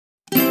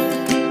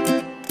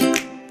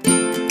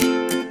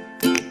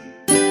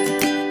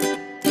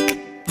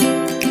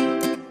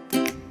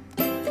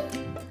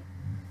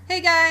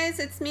guys,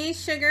 it's me,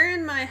 Sugar,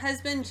 and my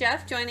husband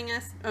Jeff joining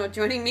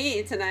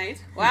me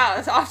tonight. Wow,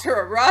 it's off to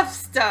a rough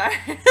start.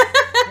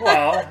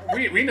 Well,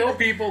 we know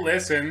people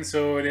listen,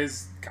 so it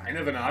is kind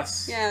of an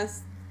us.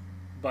 Yes.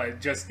 But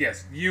just,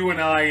 yes, you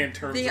and I in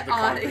terms of the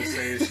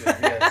conversation.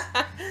 Yes.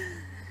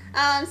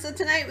 So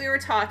tonight we were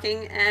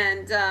talking,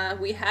 and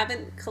we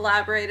haven't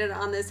collaborated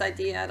on this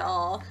idea at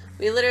all.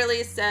 We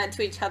literally said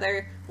to each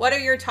other, what are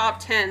your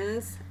top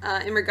 10s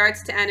in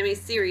regards to anime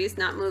series,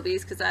 not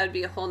movies, because that would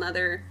be a whole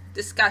nother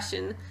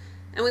discussion.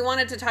 And we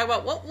wanted to talk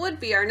about what would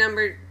be our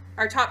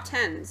top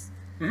 10s.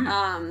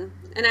 And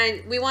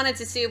we wanted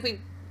to see if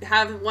we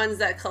have ones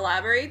that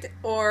collaborate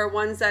or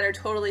ones that are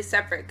totally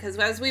separate. Because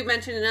as we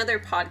mentioned in other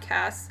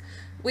podcasts,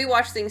 we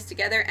watch things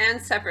together and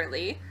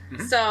separately.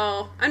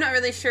 So I'm not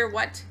really sure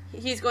what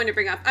he's going to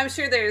bring up. I'm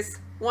sure there's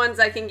ones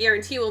I can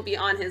guarantee will be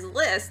on his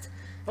list.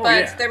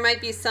 But there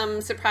might be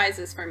some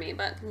surprises for me,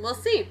 but we'll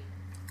see.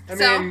 I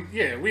mean,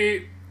 yeah,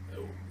 we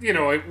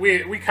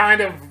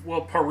kind of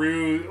will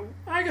peruse.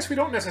 I guess we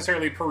don't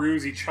necessarily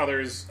peruse each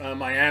other's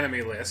My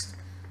Anime list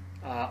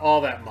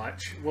all that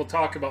much. We'll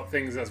talk about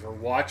things as we're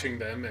watching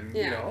them, and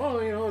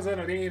is that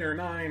an 8 or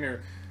 9,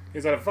 or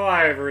is that a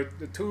 5 or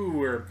a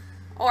 2 or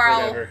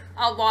whatever.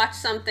 I'll watch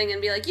something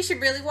and be like, you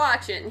should really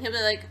watch it, and he'll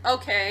be like,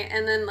 okay,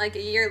 and then like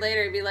a year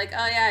later he'd be like,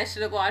 oh yeah, I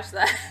should have watched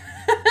that.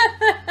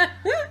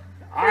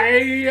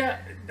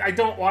 I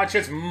don't watch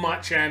as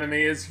much anime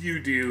as you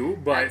do,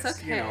 but that's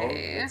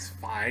okay. It's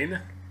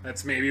fine.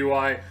 That's maybe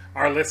why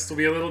our lists will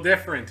be a little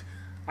different.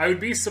 I would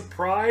be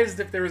surprised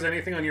if there was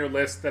anything on your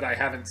list that I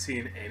haven't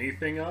seen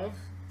anything of,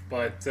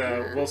 but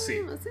we'll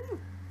see. We'll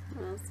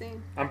see.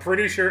 I'm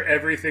pretty sure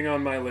everything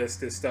on my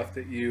list is stuff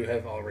that you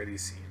have already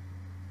seen.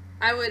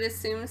 I would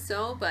assume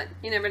so, but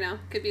you never know.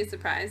 Could be a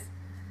surprise.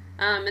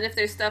 And if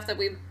there's stuff that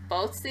we've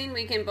both seen,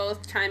 we can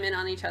both chime in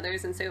on each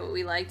other's and say what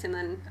we liked, and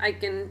then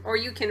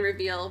you can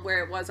reveal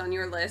where it was on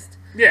your list.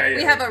 Yeah.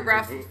 We have a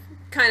rough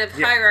kind of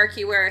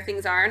hierarchy where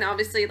things are, and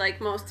obviously,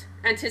 like most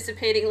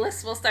anticipating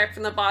lists, we'll start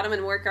from the bottom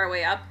and work our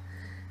way up.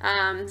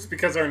 It's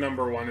because our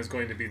number 1 is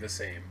going to be the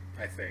same,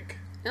 I think.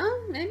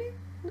 Oh, maybe.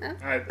 No.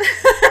 We're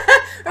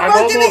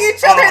both giving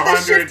each other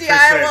the shifty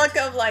eye look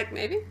of like,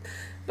 maybe.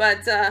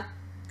 But,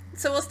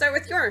 so we'll start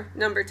with your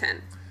number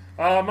 10.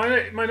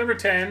 My number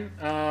 10,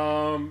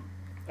 are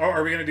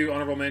we going to do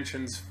honorable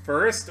mentions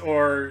first,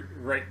 or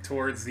right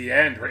towards the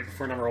end, right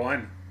before number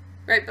 1?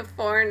 Right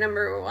before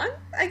number 1,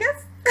 I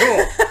guess?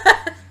 Cool.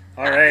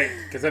 Alright,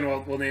 because then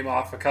we'll name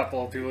off a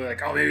couple of people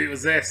like, oh, maybe it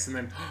was this, and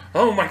then,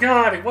 oh my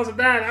god, it wasn't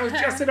that, I was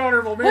just an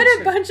honorable mention.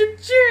 What a bunch of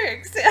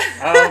jerks!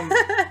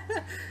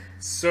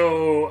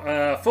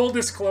 So, full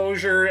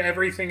disclosure,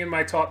 everything in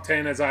my top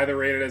 10 is either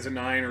rated as a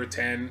 9 or a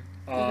 10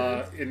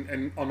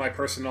 on my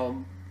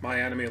personal My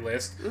Anime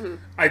list.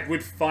 I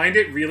would find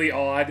it really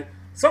odd.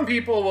 Some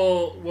people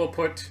will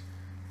put,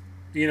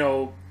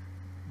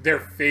 their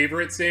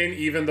favorites in,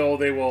 even though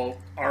they will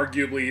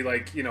arguably,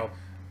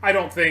 I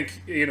don't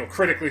think,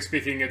 critically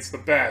speaking, it's the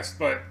best,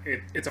 but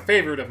it's a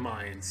favorite of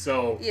mine.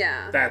 So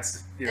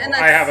that's,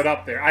 I have it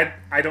up there.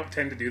 I don't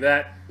tend to do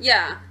that.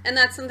 Yeah, and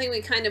that's something we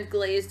kind of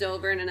glazed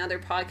over in another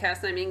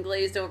podcast. I mean,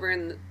 glazed over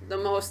in the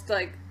most,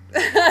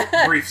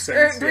 brief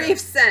sense. Brief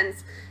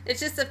sense.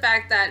 It's just the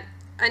fact that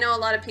I know a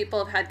lot of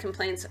people have had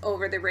complaints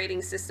over the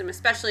rating system,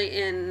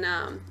 especially on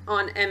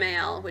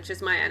MAL, which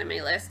is My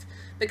Anime list,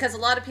 because a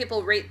lot of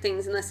people rate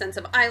things in the sense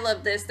of, I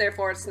love this,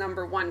 therefore it's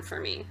number 1 for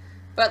me.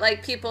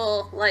 But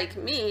people like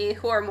me,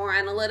 who are more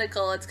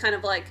analytical, it's kind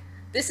of like,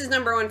 this is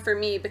number 1 for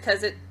me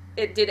because it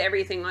did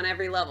everything on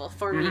every level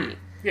for me.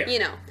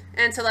 Yeah.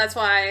 And so that's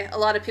why a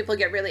lot of people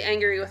get really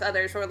angry with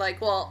others who are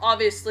like, well,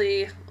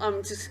 obviously,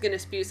 I'm just going to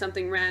spew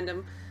something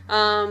random.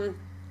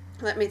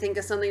 Let me think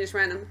of something just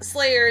random.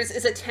 Slayers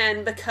is a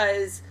 10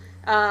 because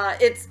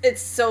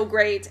it's so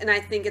great, and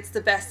I think it's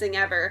the best thing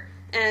ever.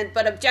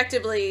 But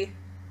objectively,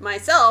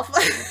 myself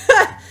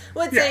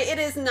would say it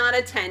is not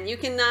a 10. You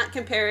cannot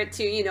compare it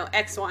to,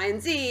 X, Y,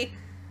 and Z.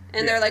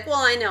 And they're like,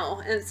 well, I know.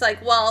 And it's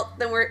like, well,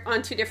 then we're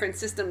on 2 different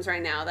systems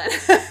right now then.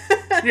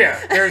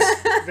 Yeah,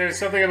 there's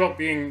something about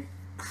being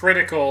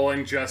critical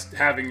and just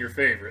having your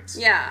favorites.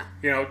 Yeah.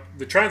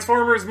 The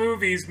Transformers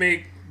movies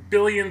make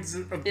billions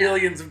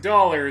of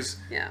dollars.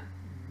 Yeah.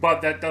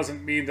 But that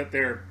doesn't mean that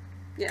they're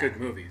good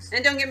movies.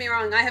 And don't get me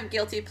wrong, I have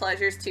guilty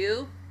pleasures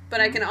too,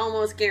 but I can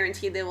almost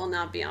guarantee they will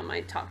not be on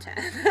my top 10.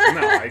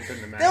 No, I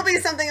couldn't imagine. There'll be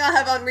something I'll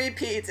have on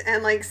repeat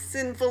and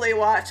sinfully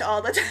watch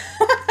all the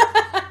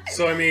time.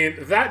 So, I mean,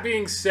 that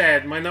being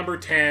said, my number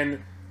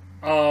 10,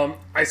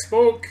 I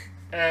spoke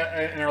in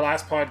our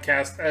last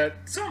podcast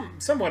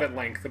somewhat at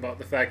length about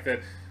the fact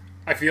that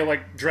I feel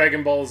like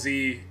Dragon Ball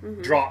Z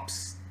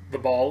drops the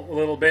ball a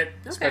little bit,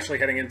 especially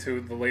heading into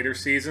the later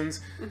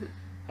seasons.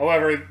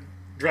 However,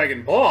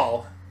 Dragon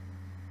Ball,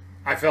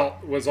 I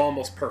felt, was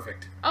almost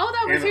perfect. Oh,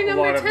 that was your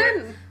number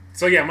 10.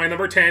 So yeah, my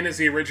number 10 is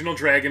the original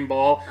Dragon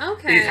Ball.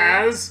 Okay.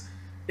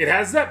 It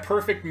has that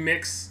perfect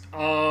mix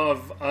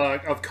of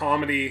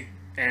comedy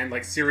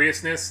and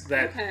seriousness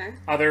that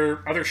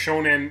other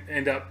shonen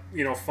end up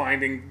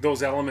finding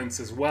those elements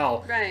as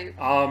well. Right.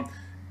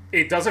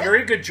 it does a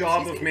very good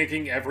job Excuse of me.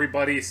 making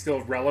everybody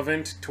still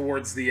relevant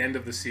towards the end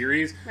of the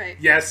series. Right.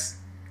 Yes,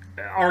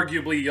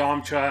 arguably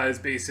Yamcha is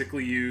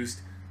basically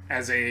used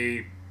as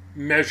a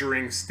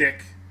measuring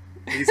stick.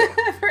 He's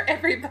For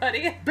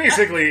everybody.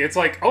 basically, it's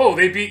like, oh,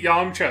 they beat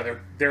Yamcha,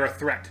 they're a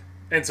threat.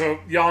 And so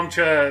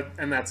Yamcha,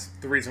 and that's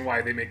the reason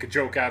why they make a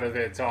joke out of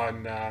it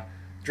on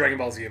Dragon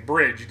Ball Z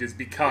Abridged, is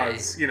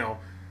because, Right. you know,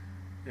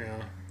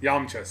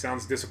 Yamcha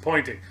sounds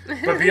disappointing.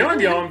 But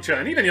beyond Yamcha,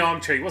 and even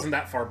Yamcha, he wasn't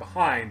that far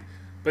behind.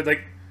 But,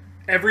 like,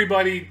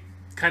 everybody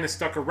kind of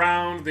stuck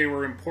around. They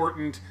were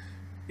important.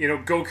 You know,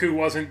 Goku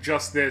wasn't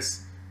just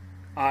this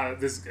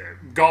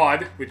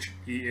god, which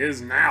he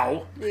is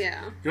now.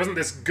 Yeah. He wasn't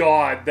this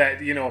god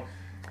that, you know,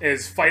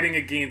 is fighting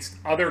against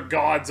other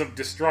gods of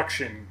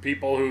destruction,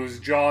 people whose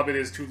job it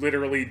is to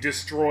literally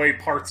destroy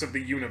parts of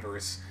the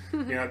universe.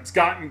 You know, it's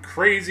gotten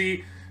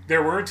crazy.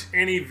 There weren't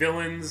any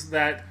villains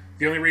that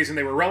the only reason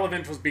they were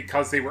relevant was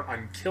because they were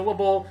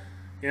unkillable.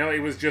 You know, it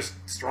was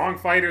just strong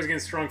fighters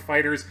against strong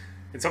fighters.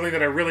 And something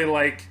that I really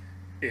like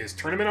is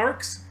tournament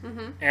arcs.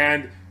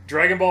 And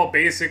Dragon Ball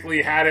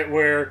basically had it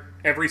where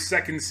every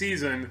second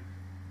season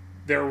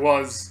there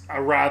was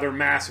a rather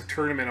massive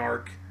tournament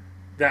arc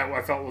that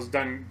I felt was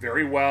done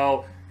very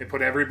well. It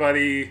put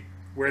everybody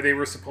where they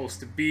were supposed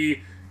to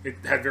be. It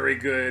had very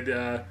good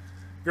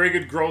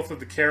growth of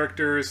the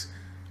characters,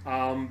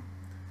 and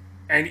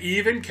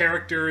even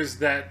characters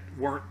that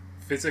weren't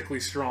physically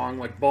strong,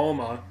 like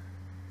Bulma,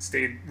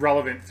 stayed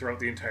relevant throughout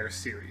the entire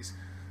series.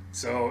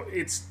 So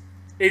it's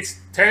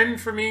 10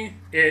 for me.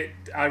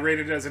 I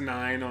rated it as a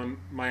 9 on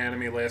my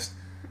anime list.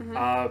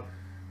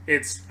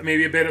 It's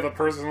maybe a bit of a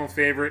personal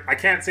favorite. I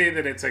can't say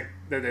that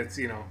it's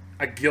you know,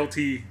 a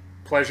guilty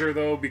pleasure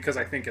though, because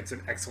I think it's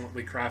an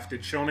excellently crafted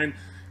shonen.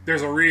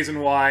 There's a reason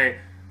why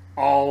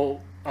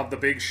all of the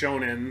big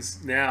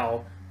shonens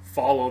now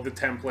follow the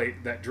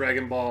template that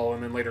Dragon Ball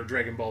and then later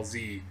Dragon Ball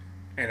Z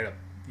ended up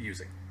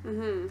using.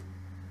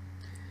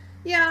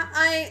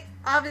 Yeah,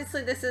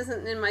 obviously this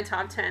isn't in my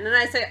top 10, and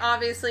I say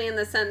obviously in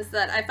the sense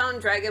that I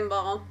found Dragon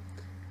Ball,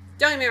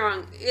 don't get me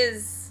wrong,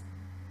 is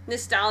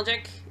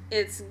nostalgic.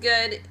 It's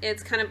good.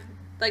 It's kind of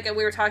like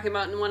we were talking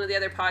about in one of the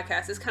other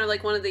podcasts. It's kind of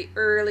like one of the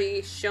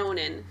early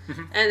shonen,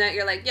 and that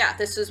you're like, yeah,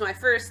 this was my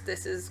first.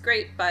 This is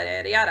great, but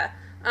yada yada.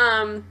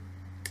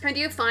 I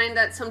do find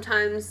that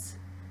sometimes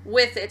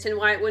with it, and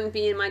why it wouldn't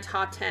be in my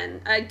top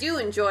 10, I do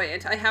enjoy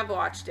it. I have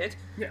watched it.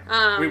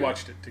 Yeah, we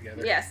watched it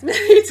together. Yes,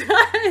 many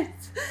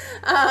times.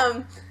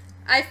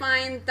 I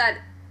find that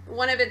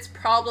one of its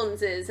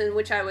problems is, in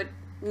which I would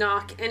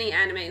knock any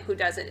anime who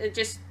does it, it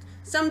just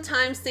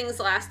sometimes things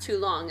last too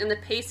long and the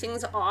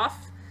pacing's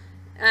off.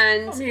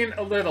 And I mean,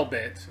 a little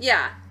bit.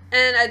 yeah,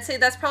 and I'd say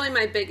that's probably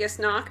my biggest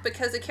knock,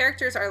 because the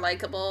characters are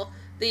likable.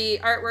 The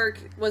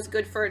artwork was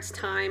good for its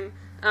time.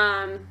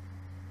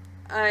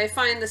 I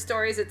find the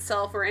stories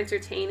itself were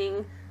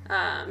entertaining.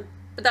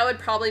 But that would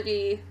probably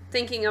be,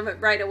 thinking of it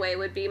right away,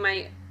 would be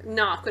my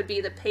knock, would be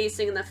the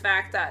pacing and the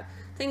fact that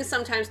things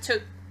sometimes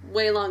took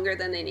way longer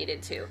than they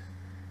needed to.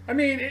 I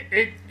mean,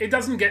 it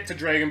doesn't get to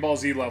Dragon Ball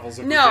Z levels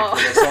of No.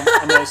 ridiculous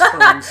on those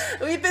terms.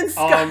 We've been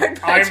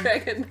scarred by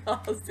Dragon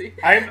Ball Z.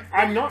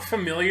 I'm not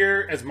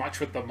familiar as much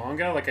with the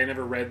manga. Like, I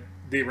never read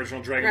the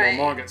original Dragon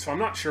Ball manga, so I'm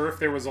not sure if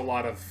there was a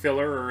lot of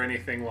filler or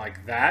anything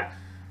like that.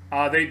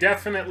 They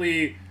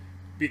definitely,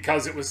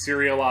 because it was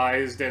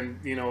serialized and,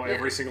 you know,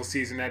 every single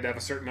season had to have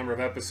a certain number of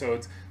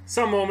episodes,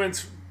 some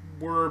moments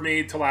were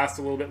made to last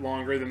a little bit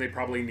longer than they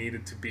probably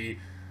needed to be.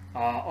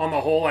 On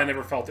the whole, I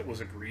never felt it was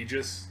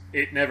egregious.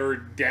 It never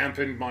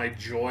dampened my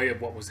joy of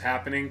what was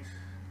happening.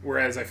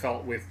 Whereas I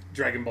felt with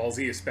Dragon Ball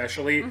Z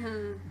especially,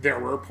 there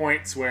were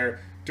points where,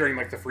 during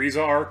like the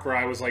Frieza arc, where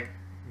I was like,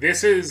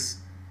 it's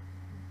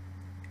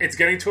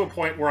getting to a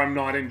point where I'm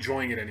not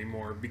enjoying it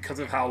anymore because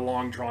of how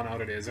long drawn out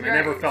it is. And I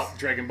never felt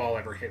Dragon Ball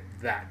ever hit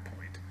that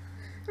point.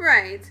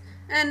 Right.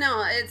 And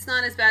no, it's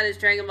not as bad as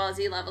Dragon Ball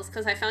Z levels,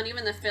 because I found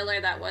even the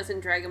filler that was in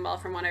Dragon Ball,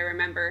 from what I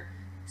remember,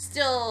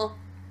 still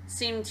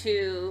seemed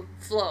to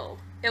flow.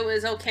 It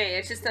was okay.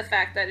 It's just the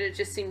fact that it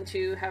just seemed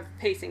to have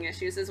pacing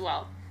issues as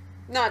well.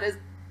 Not as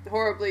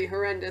horribly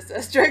horrendous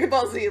as Dragon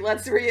Ball Z,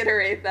 let's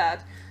reiterate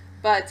that.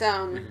 But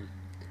I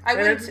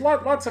and it's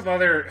lots of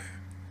other...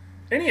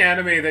 Any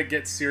anime that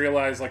gets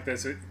serialized like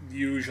this, it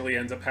usually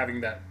ends up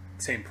having that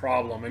same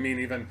problem. I mean,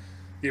 even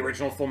the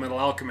original Fullmetal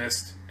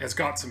Alchemist has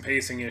got some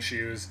pacing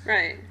issues.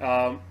 Right.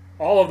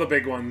 All of the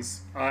big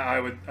ones, I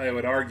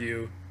would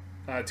argue,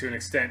 to an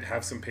extent,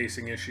 have some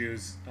pacing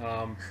issues.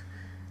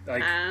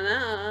 Like, I don't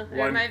know.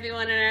 There might be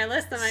one in our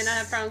list that might not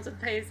have problems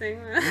with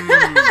pacing.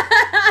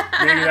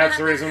 Maybe that's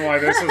the reason why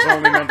this is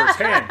only number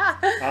 10.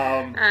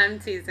 I'm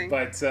teasing.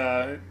 But,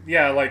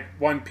 yeah, like,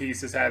 One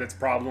Piece has had its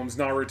problems.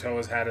 Naruto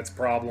has had its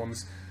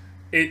problems.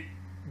 It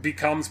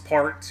becomes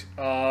part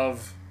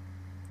of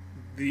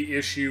the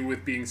issue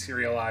with being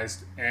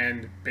serialized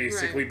and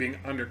basically being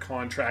under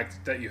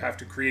contract that you have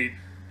to create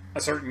a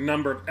certain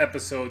number of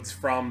episodes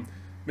from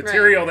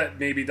material that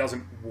maybe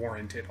doesn't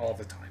warrant it all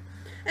the time.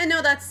 And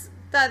no, that's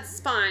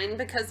fine,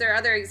 because there are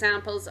other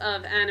examples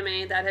of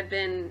anime that have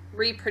been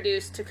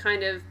reproduced to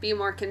kind of be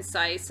more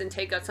concise and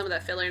take out some of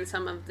that filler and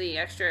some of the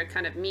extra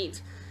kind of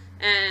meat,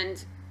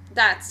 and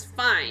that's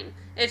fine.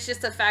 It's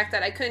just the fact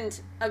that I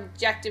couldn't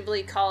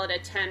objectively call it a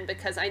 10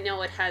 because I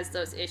know it has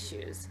those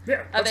issues.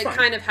 Yeah, that's of it fine.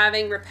 kind of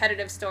having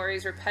repetitive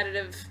stories,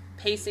 repetitive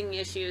pacing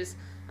issues.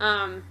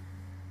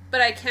 But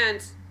I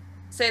can't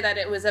say that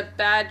it was a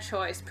bad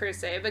choice per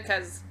se,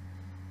 because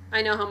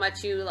I know how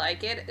much you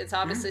like it. It's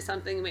obviously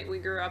something we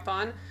grew up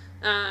on.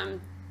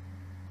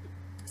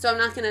 So I'm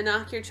not going to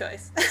knock your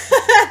choice.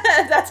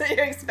 If that's what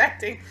you're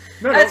expecting.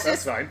 No, that's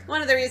just fine.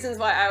 one of the reasons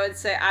why I would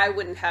say I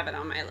wouldn't have it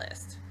on my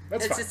list.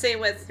 That's it's fine. the same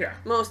with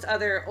most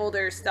other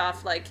older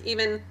stuff. Like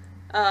even,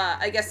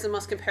 I guess the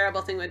most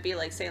comparable thing would be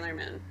like Sailor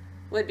Moon.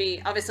 Would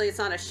be, obviously it's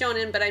not a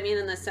shonen, but I mean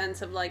in the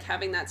sense of like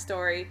having that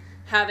story,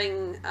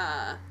 having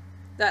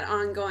that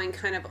ongoing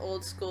kind of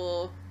old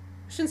school,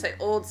 I shouldn't say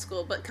old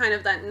school, but kind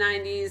of that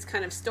 90s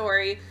kind of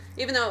story.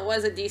 Even though it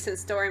was a decent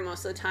story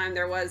most of the time,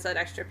 there was that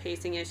extra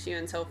pacing issue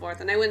and so forth.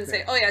 And I wouldn't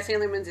say, oh yeah,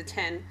 Sailor Moon's a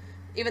 10,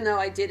 even though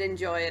I did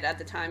enjoy it at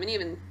the time. And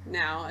even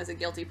now, as a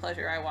guilty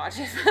pleasure, I watch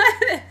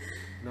it.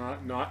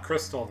 Not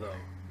Crystal, though.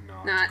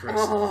 Not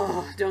Crystal.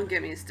 Oh, don't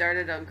get me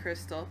started on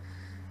Crystal.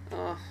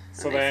 Oh,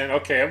 so then,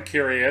 okay, I'm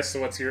curious. So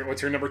what's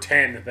your number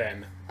 10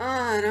 then? Oh,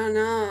 I don't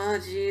know. Oh,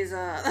 jeez.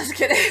 Just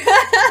kidding.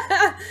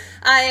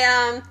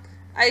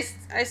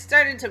 I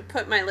started to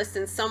put my list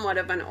in somewhat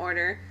of an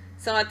order.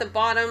 So at the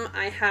bottom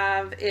I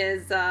have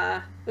is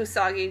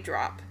Usagi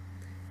Drop.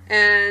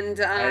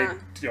 And I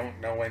don't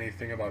know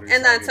anything about Usagi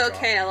and that's Drop.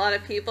 okay. A lot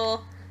of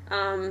people,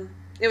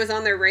 it was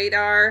on their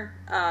radar,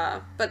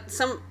 but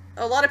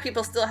a lot of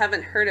people still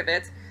haven't heard of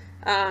it.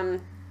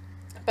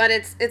 But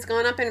it's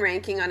gone up in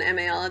ranking on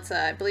MAL. It's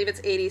I believe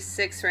it's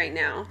 86 right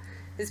now.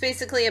 It's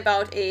basically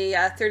about a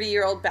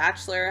 30-year-old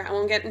bachelor. I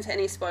won't get into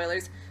any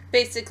spoilers.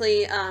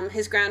 Basically,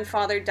 his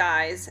grandfather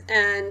dies,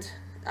 and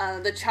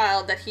the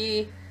child that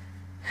he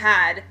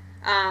had,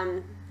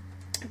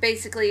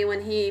 basically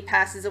when he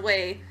passes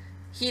away,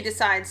 he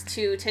decides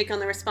to take on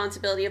the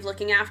responsibility of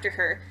looking after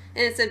her.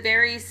 And it's a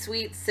very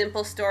sweet,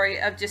 simple story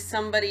of just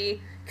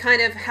somebody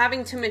kind of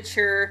having to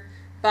mature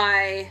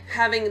by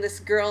having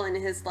this girl in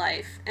his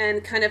life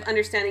and kind of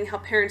understanding how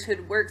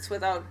parenthood works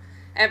without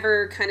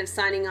ever kind of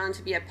signing on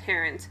to be a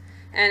parent.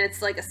 And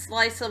it's like a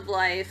slice of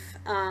life.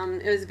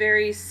 It was a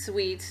very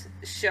sweet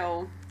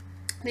show.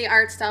 The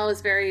art style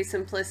is very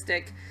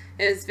simplistic.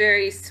 It was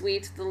very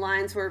sweet. The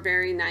lines were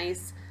very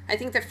nice. I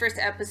think the first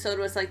episode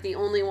was like the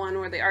only one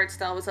where the art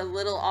style was a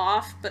little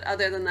off, but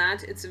other than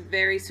that, it's a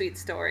very sweet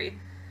story.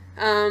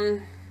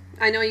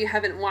 I know you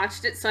haven't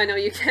watched it, so I know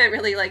you can't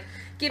really like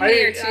give me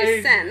your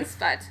 2 cents,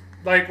 but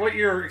like what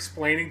you're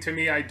explaining to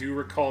me, I do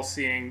recall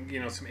seeing,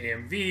 some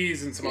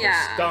AMVs and some other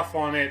stuff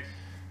on it.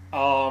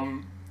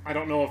 I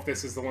don't know if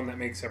this is the one that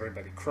makes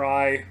everybody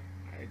cry.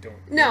 I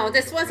don't. No,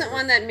 this wasn't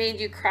one that made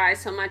you cry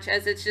so much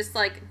as it's just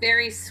like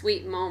very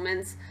sweet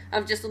moments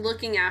of just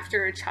looking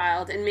after a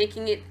child and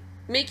making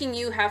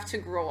you have to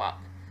grow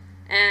up.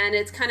 And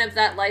it's kind of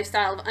that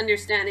lifestyle of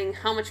understanding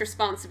how much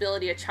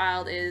responsibility a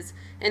child is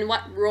and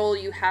what role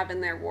you have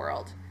in their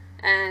world.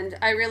 And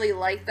I really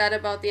like that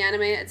about the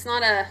anime. It's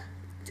not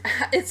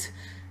it's,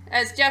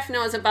 as Jeff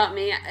knows about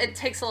me, it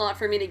takes a lot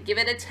for me to give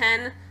it a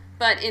 10,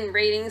 but in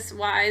ratings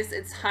wise,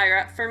 it's higher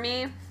up for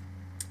me.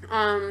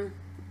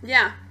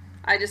 Yeah,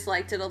 I just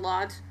liked it a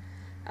lot.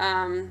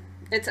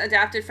 It's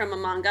adapted from a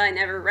manga. I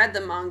never read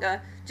the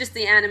manga. Just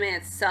the anime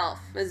itself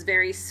was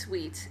very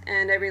sweet,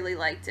 and I really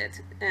liked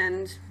it.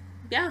 And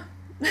yeah,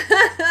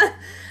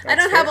 I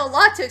don't have a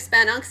lot to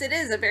expand on because it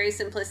is a very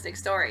simplistic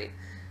story.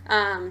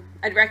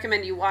 I'd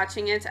recommend you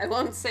watching it. I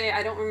won't say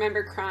I don't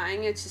remember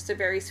crying. It's just a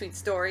very sweet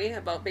story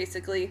about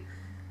basically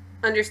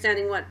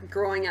understanding what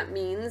growing up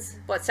means,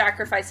 what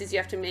sacrifices you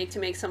have to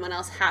make someone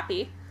else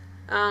happy.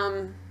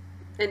 And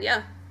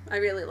yeah, I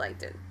really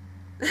liked it.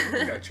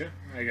 Gotcha.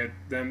 I get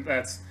then.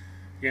 That's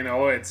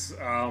it's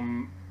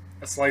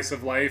a slice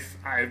of life.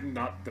 I'm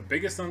not the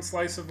biggest on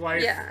slice of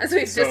life. Yeah, as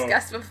we've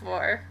discussed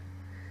before,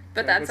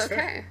 but that's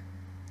okay.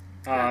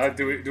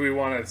 Do we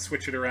want to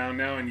switch it around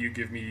now and you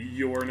give me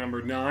your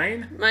number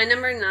 9? My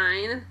number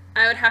 9,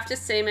 I would have to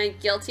say my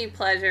guilty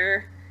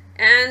pleasure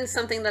and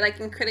something that I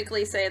can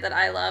critically say that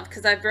I love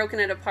because I've broken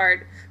it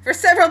apart for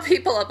several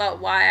people about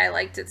why I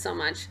liked it so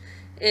much,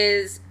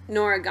 is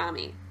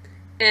Noragami.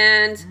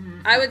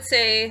 And I would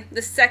say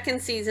the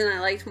second season I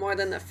liked more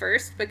than the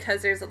first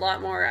because there's a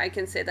lot more I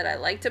can say that I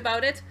liked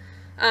about it.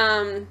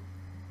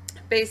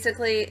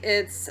 Basically,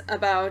 it's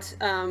about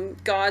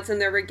gods and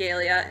their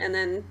regalia and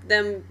then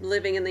them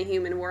living in the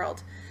human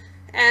world.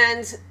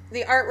 And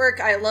the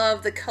artwork I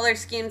love, the color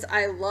schemes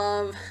I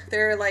love.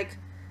 They're like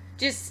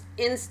just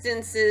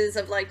instances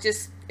of like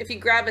just if you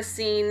grab a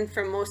scene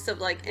from most of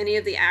like any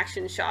of the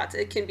action shots,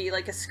 it can be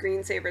like a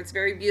screensaver. It's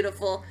very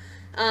beautiful.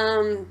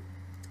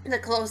 The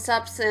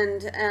close-ups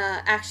and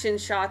action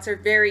shots are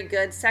very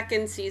good.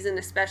 Second season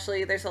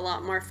especially, there's a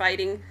lot more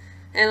fighting.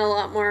 and a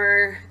lot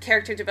more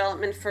character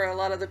development for a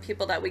lot of the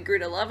people that we grew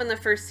to love in the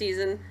first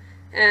season.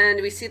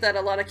 And we see that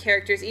a lot of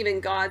characters, even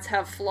gods,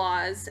 have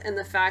flaws, and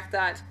the fact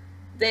that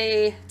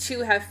they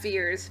too have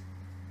fears.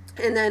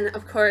 And then,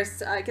 of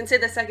course, I can say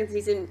the second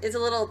season is a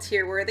little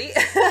tear-worthy.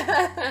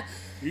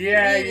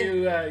 Yeah,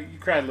 you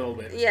cried a little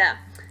bit. Yeah.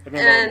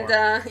 And,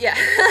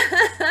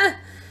 yeah.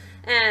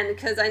 And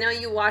because I know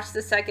you watched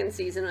the second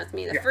season with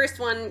me. The first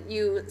one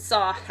you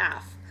saw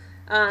half.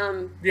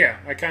 Yeah,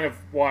 I kind of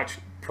watched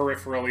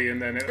peripherally,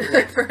 and then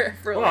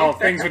well,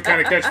 things would kind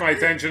of catch my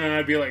attention, and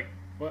I'd be like,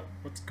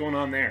 what's going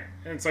on there?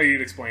 And so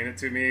you'd explain it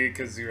to me,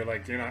 because you were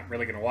like, you're not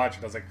really going to watch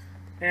it. I was like,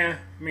 I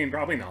mean,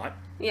 probably not.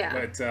 Yeah.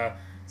 But,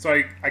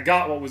 so I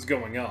got what was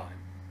going on.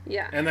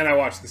 Yeah. And then I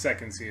watched the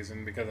second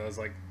season, because I was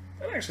like,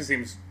 that actually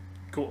seems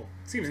cool.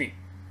 Seems neat.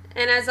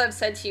 And as I've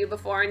said to you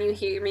before, and you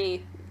hear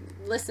me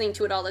listening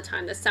to it all the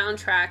time, the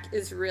soundtrack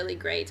is really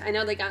great. I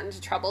know they got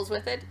into troubles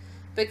with it,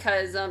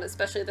 because,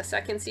 especially the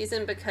second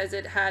season, because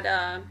it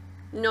had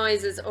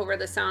noises over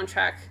the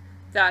soundtrack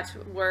that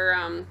were,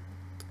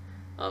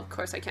 well, of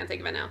course I can't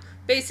think of it now,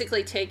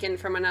 basically taken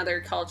from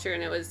another culture,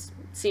 and it was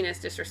seen as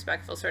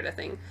disrespectful sort of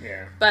thing.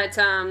 Yeah. But,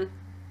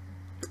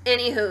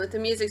 anywho, the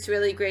music's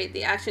really great,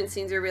 the action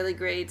scenes are really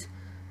great.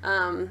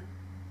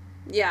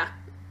 Yeah,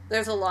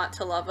 there's a lot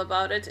to love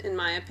about it, in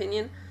my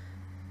opinion.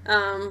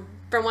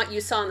 From what you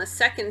saw in the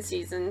second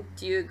season,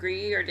 do you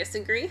agree or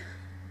disagree?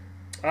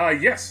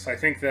 Yes, I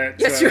think that.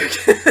 Yes, you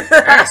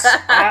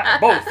yes,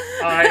 both.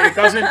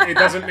 It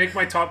doesn't make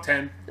my top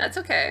 10. That's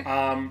okay.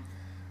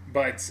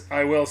 But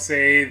I will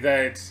say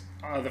that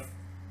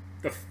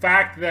the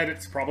fact that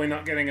it's probably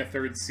not getting a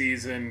third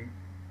season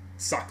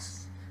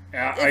sucks.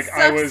 It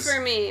sucks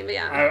for me.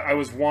 Yeah. I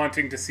was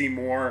wanting to see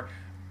more.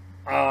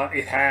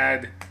 It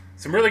had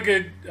some really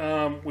good.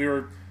 We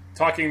were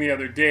talking the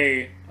other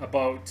day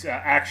about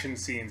action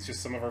scenes,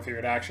 just some of our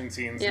favorite action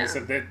scenes. Yeah. We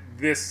said that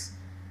this,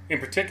 in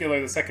particular,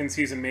 the second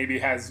season maybe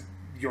has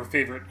your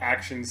favorite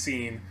action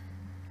scene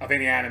of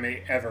any anime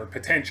ever,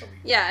 potentially.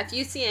 Yeah, if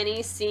you see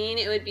any scene,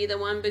 it would be the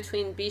one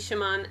between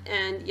Bishamon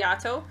and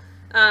Yato.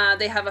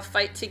 They have a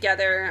fight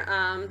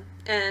together,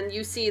 and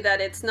you see that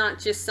it's not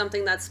just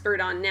something that's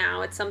spurred on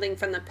now, it's something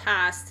from the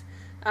past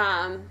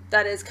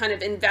that is kind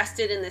of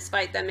invested in this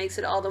fight that makes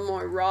it all the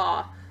more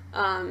raw,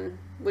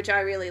 which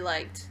I really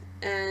liked.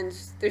 And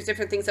there's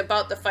different things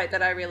about the fight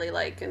that I really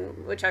like,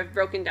 and which I've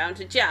broken down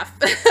to Jeff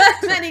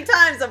many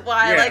times of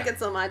why I like it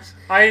so much.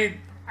 I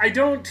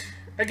don't.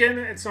 Again,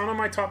 it's not on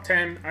my top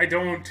 10. I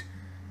don't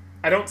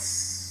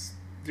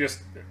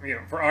just,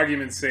 for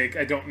argument's sake,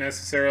 I don't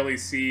necessarily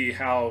see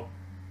how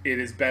it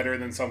is better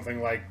than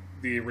something like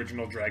the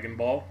original Dragon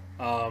Ball.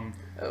 Oh,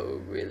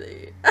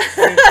 really?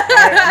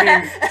 I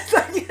mean, it's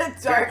like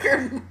a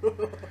darker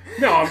move.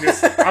 No,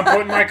 I'm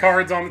putting my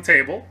cards on the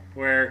table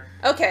where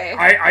okay.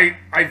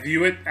 I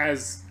view it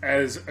as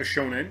a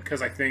shonen,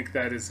 because I think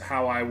that is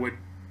how I would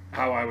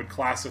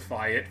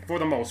classify it for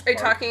the most part. Are you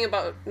talking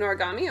about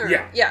Noragami? Or?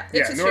 Yeah.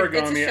 It's Noragami,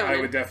 it's a shonen. I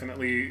would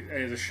definitely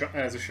as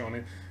a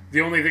shonen.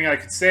 The only thing I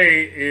could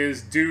say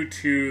is due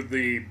to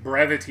the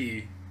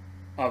brevity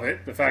of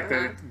it, the fact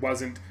that it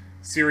wasn't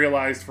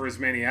serialized for as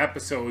many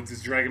episodes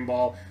as Dragon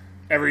Ball,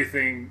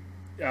 everything,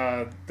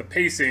 the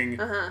pacing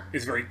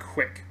is very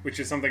quick, which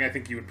is something I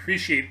think you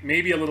appreciate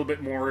maybe a little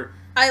bit more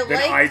than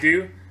I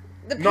do.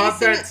 Not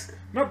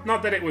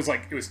that it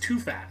was too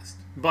fast,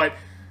 but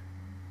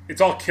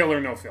it's all killer,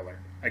 no filler,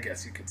 I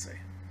guess you could say.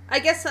 I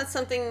guess that's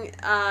something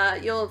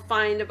you'll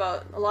find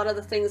about a lot of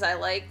the things I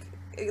like.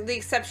 The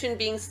exception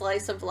being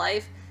slice of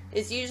life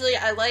is usually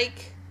I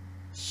like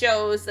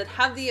shows that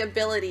have the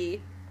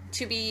ability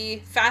to be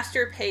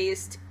faster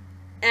paced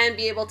and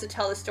be able to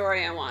tell the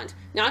story I want.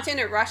 Not in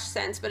a rush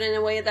sense, but in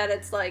a way that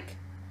it's like,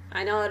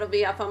 I know it'll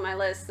be up on my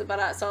list,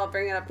 but so I'll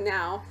bring it up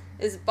now,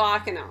 is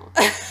Baccano.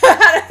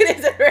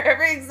 For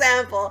every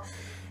example,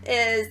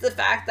 is the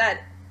fact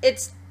that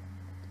it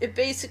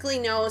basically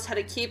knows how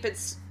to keep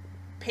its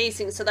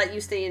pacing so that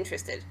you stay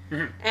interested.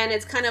 Mm-hmm. And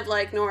it's kind of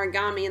like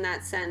Noragami in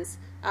that sense.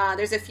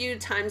 There's a few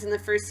times in the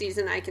first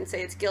season I can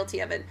say it's guilty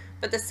of it,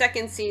 but the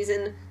second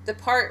season, the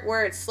part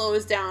where it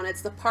slows down,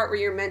 it's the part where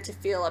you're meant to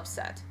feel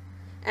upset.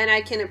 And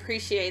I can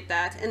appreciate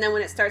that. And then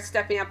when it starts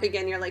stepping up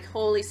again, you're like,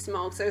 holy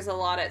smokes, there's a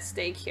lot at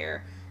stake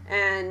here.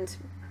 And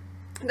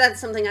that's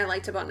something I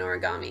liked about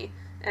Noragami.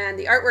 And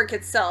the artwork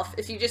itself,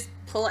 if you just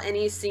pull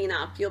any scene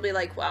up, you'll be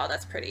like, wow,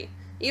 that's pretty.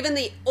 Even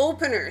the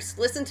openers,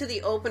 listen to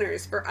the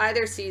openers for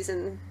either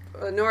season,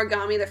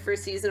 Noragami the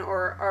first season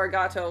or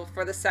Arigato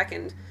for the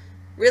second.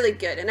 Really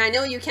good. And I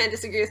know you can't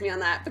disagree with me on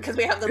that because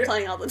we have them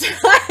playing all the time.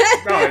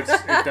 No,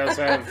 it does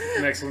have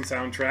an excellent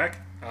soundtrack.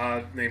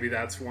 Maybe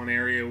that's one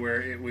area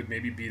where it would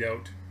maybe beat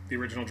out the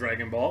original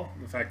Dragon Ball.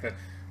 The fact that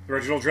the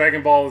original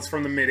Dragon Ball is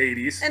from the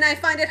mid-'80s. And I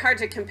find it hard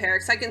to compare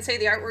because I can say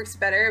the artwork's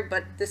better,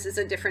 but this is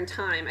a different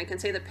time. I can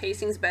say the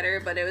pacing's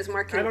better, but it was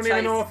more concise. I don't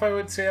even know if I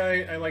would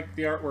say I like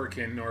the artwork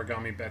in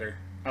Noragami better.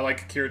 I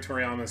like Akira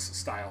Toriyama's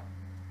style.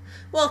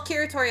 Well,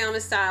 Akira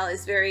Toriyama's style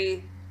is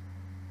very...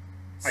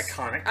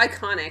 iconic.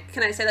 Iconic.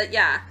 Can I say that?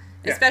 Yeah.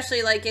 Yeah.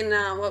 Especially like in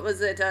what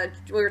was it?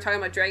 We were talking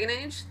about Dragon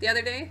Age the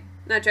other day.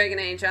 Not Dragon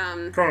Age.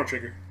 Chrono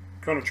Trigger.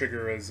 Chrono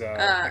Trigger is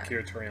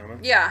Akira Toriyama.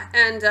 Yeah,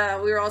 and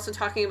we were also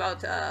talking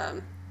about.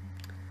 I'm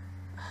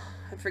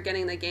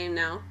forgetting the game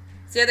now.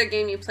 It's the other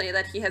game you play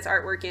that he has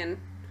artwork in.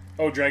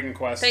 Oh, Dragon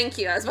Quest. Thank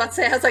you. I was about to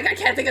say. I was like, I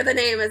can't think of the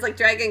name. It's like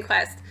Dragon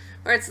Quest,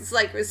 where it's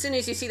like as soon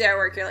as you see the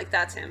artwork, you're like,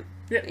 that's him.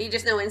 Yeah. You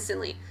just know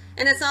instantly.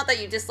 And it's not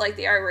that you dislike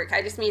the artwork.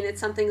 I just mean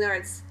it's something that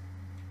it's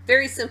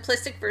very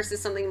simplistic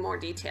versus something more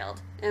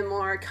detailed and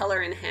more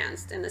color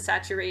enhanced in the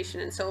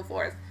saturation and so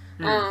forth.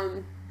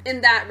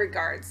 In that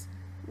regards.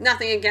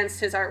 Nothing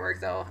against his artwork,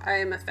 though. I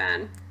am a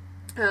fan.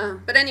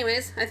 But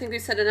anyways, I think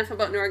we've said enough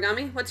about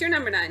Noragami. What's your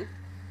number 9?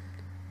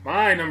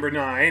 My number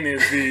 9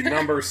 is the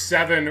number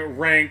 7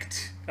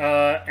 ranked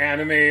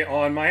anime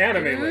on my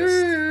anime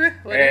list.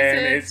 What and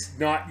is it? it's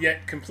not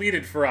yet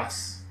completed for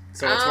us.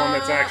 So it's one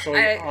that's Oh,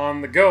 actually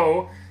on the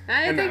go.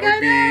 And that think would I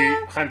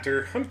be know.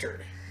 Hunter x Hunter.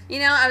 You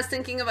know, I was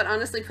thinking about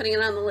honestly putting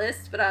it on the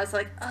list, but I was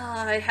like, oh,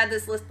 I had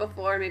this list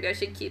before. Maybe I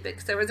should keep it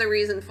because there was a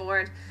reason for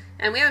it.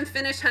 And we haven't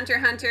finished Hunter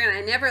x Hunter, and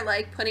I never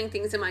like putting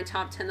things in my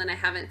top 10 that I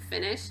haven't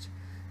finished.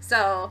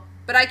 So,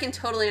 but I can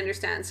totally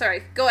understand.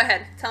 Sorry, go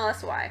ahead. Tell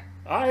us why.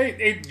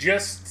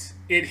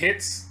 It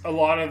hits a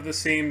lot of the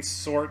same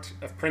sort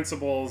of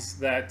principles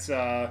that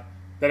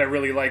that I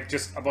really like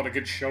just about a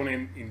good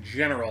shonen in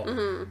general,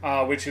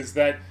 which is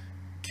that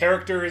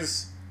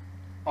characters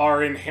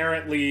are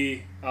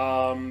inherently,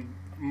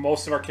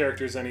 most of our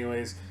characters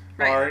anyways,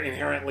 are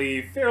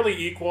inherently fairly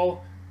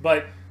equal,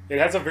 but it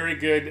has a very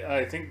good,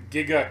 I think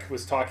Giguk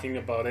was talking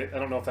about it. I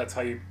don't know if that's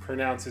how you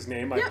pronounce his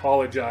name. I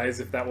apologize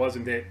if that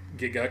wasn't it,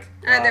 Giguk.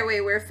 Either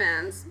way, we're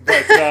fans.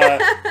 But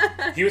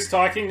he was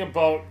talking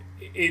about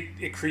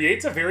it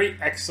creates a very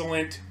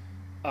excellent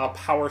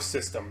power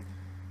system.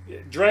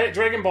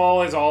 Dragon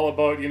Ball is all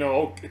about,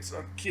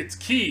 it's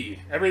ki.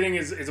 Everything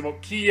is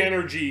about ki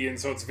energy, and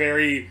so it's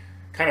very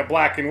kind of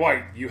black and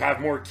white. You have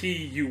more ki,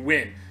 you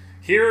win.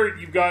 Here,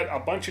 you've got a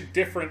bunch of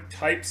different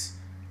types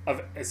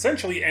of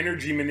essentially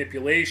energy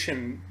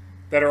manipulation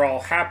that are all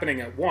happening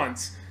at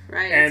once.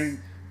 Right.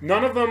 And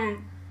none of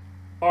them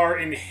are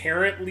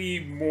inherently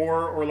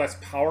more or less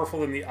powerful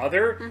than the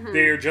other.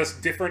 They are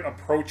just different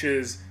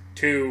approaches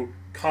to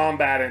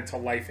combat and to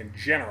life in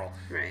general.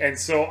 Right. And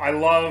so I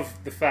love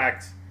the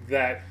fact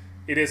that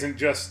it isn't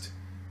just,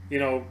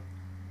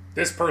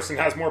 this person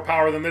has more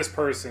power than this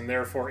person,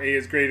 therefore A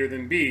is greater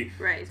than B.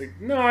 Right. It's like,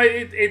 no,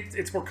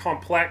 it's more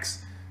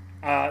complex.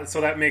 So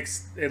that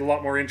makes it a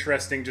lot more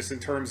interesting just in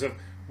terms of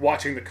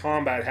watching the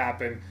combat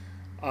happen.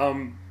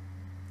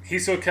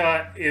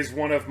 Hisoka is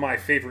one of my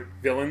favorite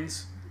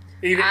villains.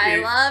 I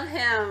love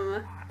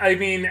him. I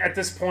mean, at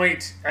this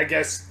point, I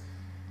guess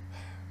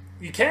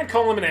you can't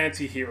call him an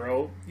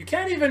anti-hero. You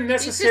can't even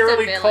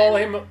necessarily call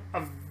him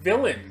a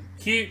villain.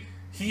 He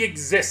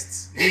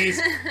exists.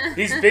 He's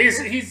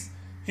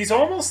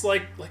almost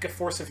like a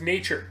force of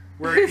nature,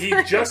 where he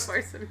just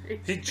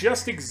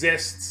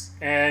exists,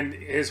 and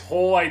his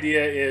whole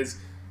idea is,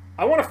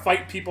 I want to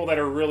fight people that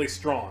are really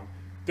strong.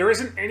 There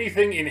isn't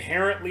anything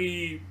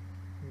inherently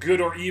good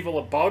or evil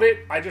about it.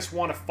 I just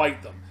want to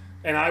fight them,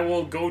 and I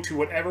will go to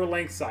whatever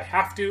lengths I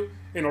have to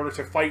in order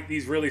to fight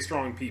these really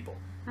strong people.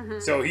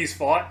 So he's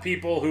fought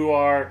people who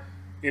are,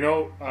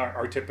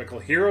 our typical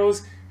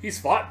heroes. He's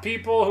fought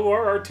people who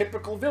are our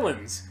typical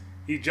villains.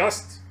 He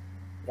just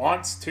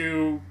wants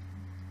to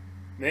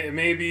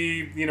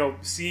maybe,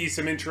 see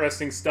some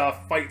interesting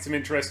stuff, fight some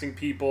interesting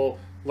people,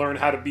 learn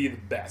how to be the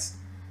best.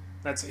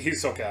 That's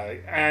Hisoka.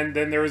 And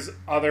then there's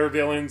other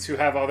villains who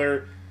have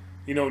other,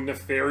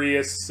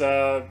 nefarious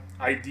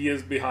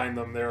ideas behind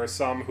them. There are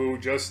some who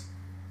they're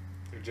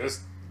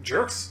just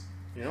jerks.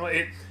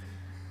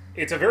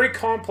 It's a very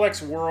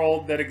complex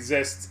world that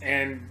exists,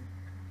 and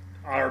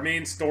our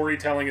main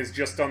storytelling is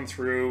just done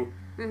through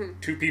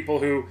two people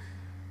who,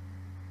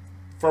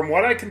 from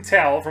what I can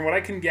tell, from what I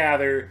can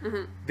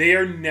gather, they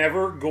are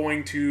never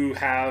going to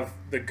have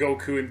the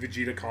Goku and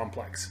Vegeta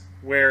complex,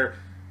 where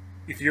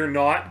if you're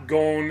not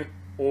Gon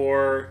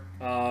or,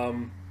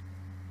 oh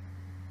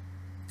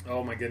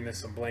my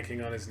goodness, I'm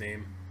blanking on his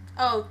name.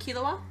 Oh,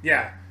 Killua?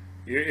 Yeah.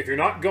 If you're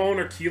not Gon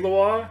or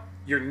Killua,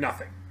 you're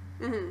nothing.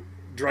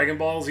 Dragon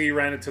Ball Z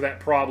ran into that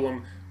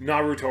problem.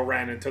 Naruto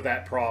ran into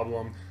that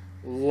problem.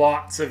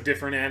 Lots of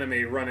different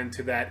anime run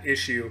into that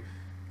issue.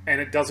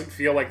 And it doesn't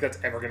feel like that's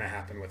ever going to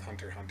happen with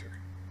Hunter x Hunter.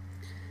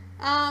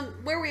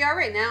 Where we are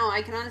right now,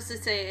 I can honestly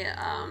say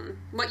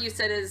what you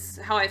said is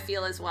how I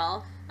feel as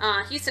well.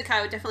 Hisoka,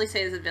 I would definitely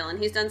say, is a villain.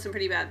 He's done some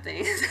pretty bad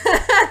things.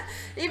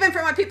 Even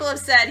from what people have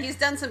said, he's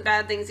done some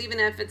bad things, even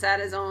if it's at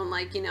his own,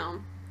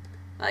 mission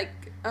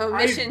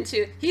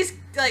to... He's,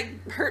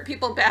 hurt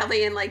people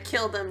badly and,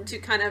 killed them to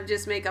kind of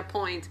just make a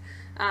point,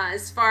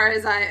 as far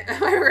as I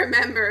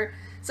remember.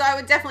 So I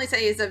would definitely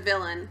say he's a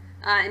villain.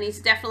 And he's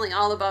definitely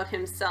all about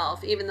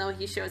himself, even though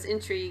he shows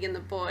intrigue in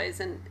the boys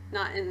and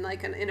not in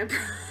an in a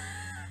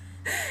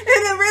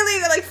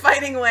really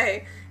fighting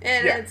way.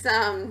 And it's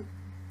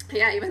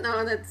even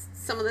though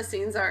some of the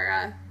scenes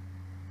are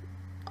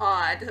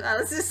odd.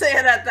 Let's just say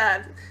it at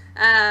that.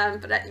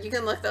 But you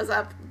can look those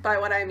up by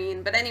what I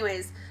mean. But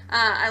anyways,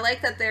 I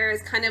like that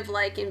there's kind of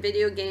like in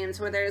video games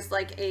where there's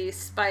like a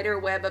spider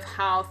web of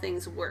how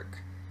things work.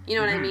 You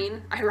know what I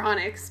mean?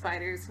 Ironic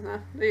spiders.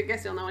 I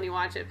guess you'll know when you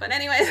watch it. But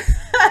anyways,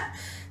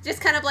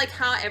 just kind of like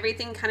how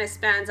everything kind of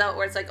spans out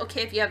where it's like,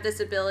 okay, if you have this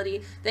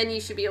ability, then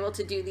you should be able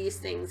to do these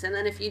things. And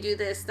then if you do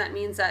this, that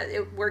means that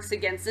it works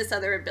against this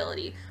other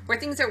ability. Where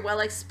things are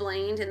well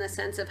explained in the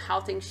sense of how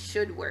things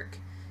should work.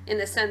 In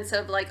the sense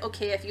of like,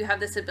 okay, if you have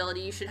this ability,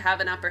 you should have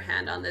an upper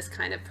hand on this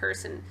kind of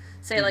person.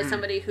 Say like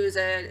somebody who's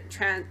a,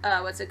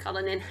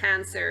 an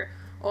enhancer,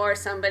 or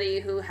somebody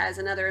who has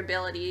another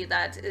ability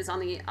that is on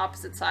the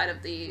opposite side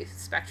of the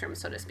spectrum,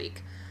 so to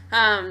speak.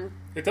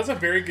 It does a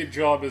very good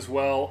job as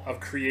well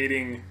of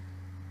creating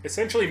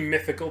essentially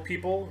mythical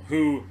people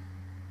who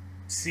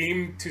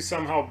seem to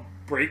somehow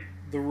break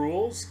the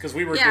rules. Because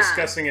we were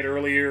discussing it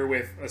earlier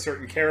with a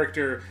certain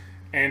character,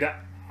 and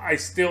I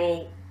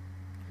still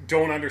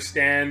don't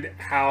understand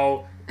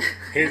how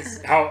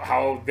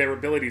how their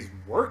abilities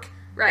work,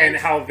 and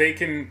how they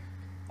can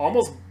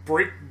almost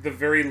break the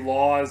very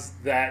laws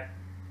that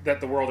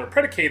the world are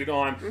predicated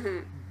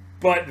on,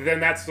 but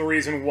then that's the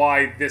reason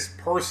why this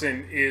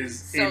person is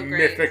so a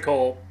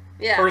mythical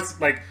person.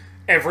 Like,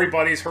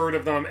 everybody's heard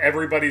of them.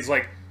 Everybody's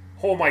like,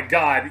 oh my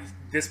god,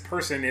 this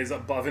person is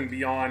above and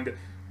beyond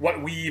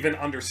what we even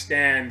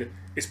understand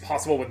is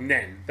possible with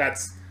Nen.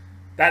 That's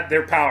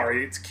their power.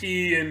 It's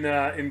key in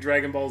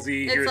Dragon Ball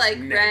Z. It's like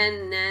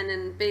Ren, Nen,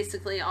 and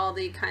basically all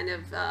the kind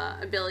of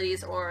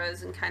abilities,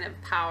 auras, and kind of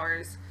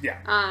powers. Yeah.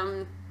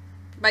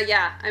 But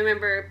yeah, I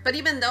remember, but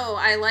even though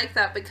I like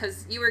that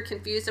because you were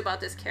confused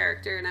about this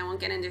character, and I won't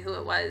get into who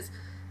it was,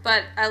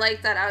 but I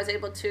like that I was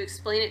able to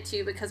explain it to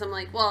you because I'm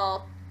like,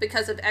 well,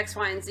 because of X,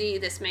 Y, and Z,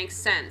 this makes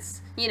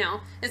sense. You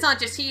know, it's not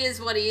just he is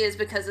what he is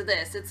because of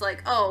this. It's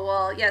like, oh,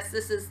 well, yes,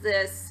 this is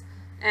this,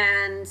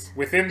 and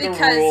within the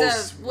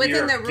rules,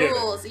 within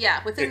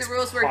the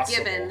rules we're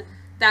given,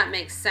 that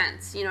makes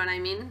sense. You know what I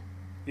mean?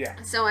 Yeah.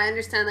 So I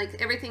understand,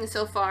 like, everything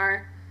so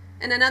far.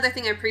 And another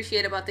thing I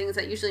appreciate about things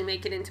that usually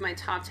make it into my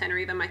top 10 or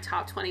even my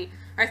top 20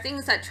 are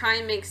things that try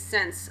and make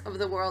sense of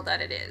the world that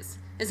it is.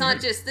 It's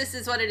not just, this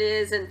is what it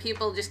is, and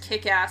people just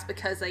kick ass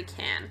because they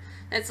can.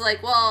 It's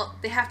like, well,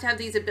 they have to have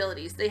these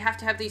abilities. They have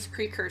to have these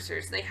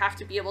precursors. They have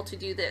to be able to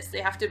do this.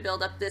 They have to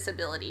build up this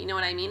ability. You know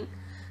what I mean?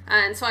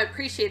 And so I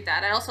appreciate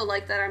that. I also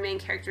like that our main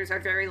characters are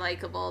very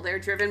likable. They're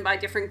driven by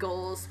different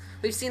goals.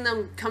 We've seen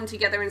them come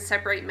together and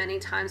separate many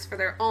times for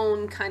their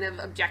own kind of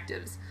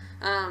objectives.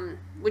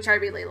 Which I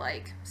really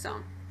like. So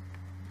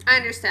I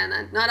understand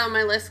that. Not on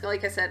my list,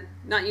 like I said,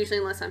 not usually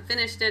unless I'm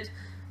finished it,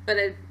 but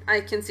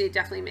I can see it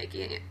definitely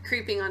making it,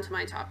 creeping onto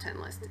my top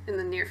 10 list in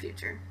the near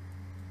future.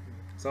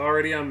 It's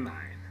already on 9.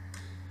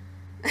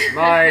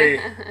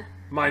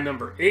 My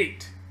number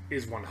 8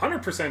 is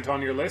 100%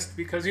 on your list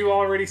because you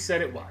already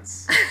said it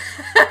was.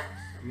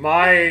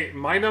 my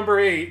number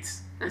 8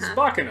 is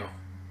Baccano.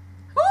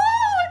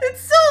 Oh,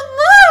 it's so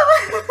low!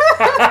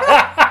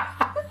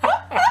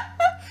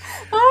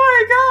 Oh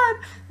my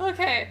god.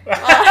 Okay.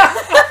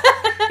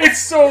 It's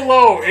so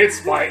low.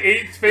 It's my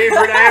 8th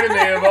favorite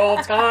anime of all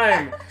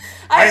time.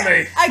 I'm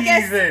a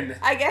heathen.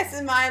 I guess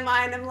in my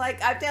mind, I'm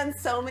like, I've done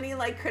so many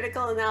like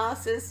critical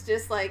analysis,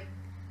 just like,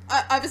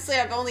 obviously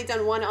I've only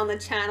done one on the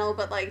channel,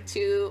 but like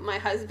to my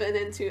husband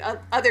and to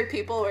other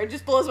people where it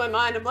just blows my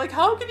mind. I'm like,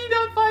 how can you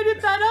not find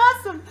it that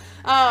awesome?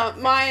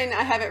 Mine,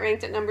 I have it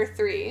ranked at number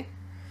 3.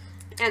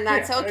 And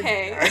that's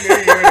okay. I knew you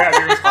would have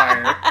yours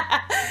higher.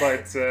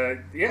 But, Let's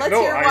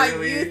hear why I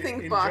really you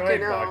think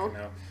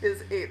Baccano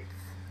is 8th.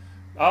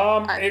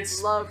 I'd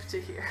love to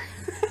hear.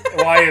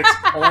 Why it's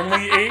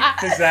only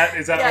 8th? Is that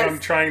yes. what I'm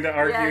trying to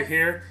argue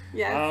here?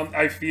 Yes.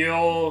 I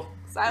feel,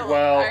 I won't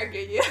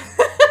argue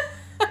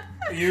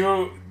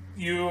you.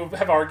 you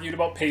have argued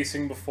about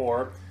pacing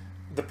before.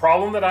 The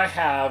problem that I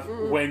have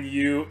when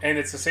and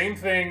it's the same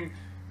thing,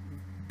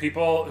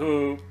 people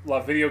who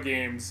love video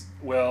games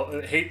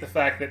will hate the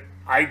fact that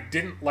I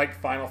didn't like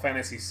Final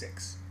Fantasy VI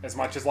as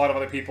much as a lot of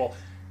other people.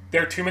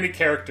 There are too many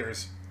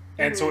characters,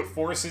 and so it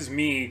forces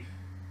me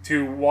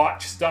to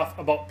watch stuff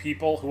about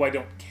people who I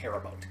don't care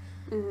about.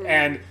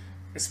 And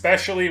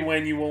especially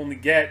when you only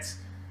get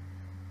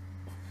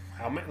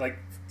how many, like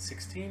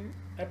 16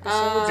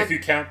 episodes if you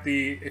count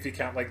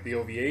like the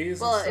OVAs.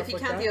 Well, and stuff if you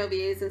like count that. the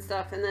OVAs and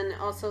stuff, and then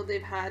also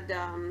they've had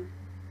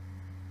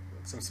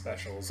some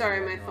specials. Sorry,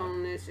 my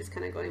phone is just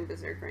kind of going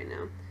berserk right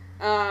now.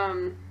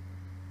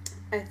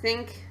 I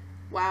think,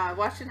 wow, I've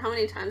watched it how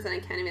many times and I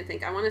can't even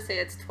think. I want to say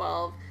it's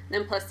 12,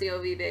 then plus the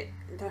OVAs.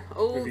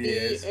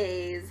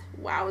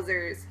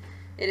 Wowzers.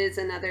 It is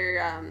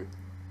another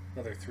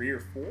 3 or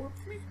 4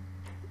 for me?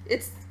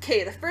 It's,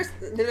 okay,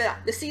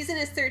 the season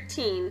is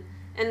 13,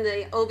 and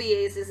the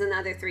OVAs is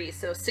another 3,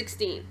 so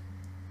 16.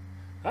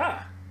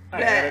 I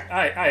had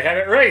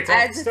it right. I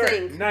had to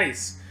think.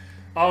 Nice.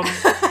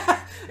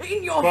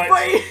 In your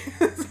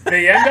face!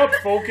 They end up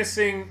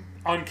focusing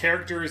on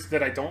characters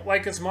that I don't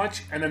like as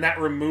much, and then that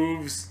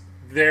removes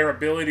their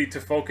ability to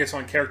focus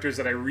on characters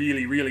that I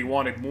really, really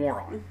wanted more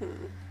on.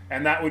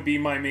 And that would be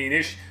my main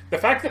issue. The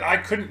fact that I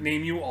couldn't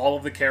name you all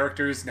of the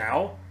characters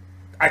now,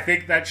 I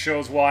think that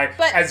shows why,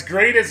 but, as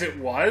great as it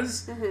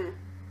was,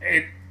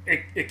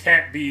 it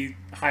can't be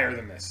higher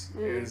than this.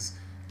 Is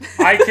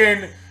I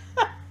can,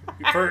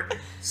 for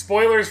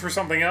spoilers for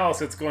something else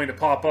that's going to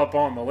pop up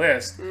on the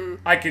list,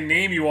 I can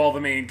name you all the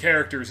main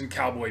characters in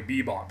Cowboy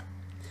Bebop.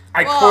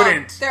 I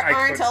couldn't. There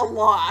aren't a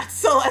lot,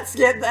 so let's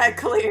get that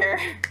clear.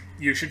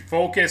 You should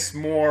focus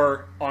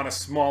more on a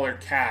smaller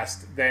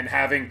cast than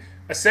having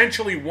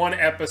essentially one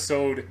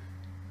episode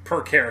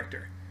per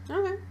character.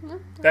 Okay.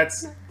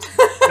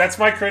 That's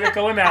my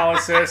critical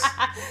analysis.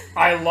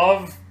 I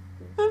love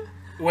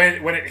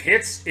when it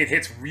hits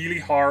really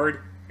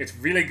hard. It's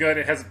really good.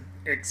 It has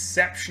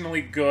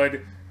exceptionally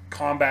good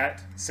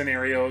combat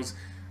scenarios.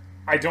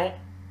 I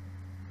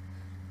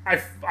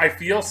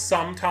feel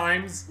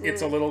sometimes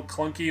it's a little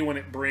clunky when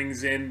it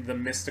brings in the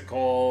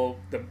mystical,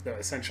 the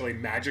essentially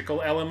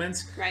magical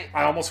elements. Right.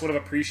 I almost would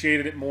have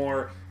appreciated it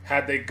more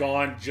had they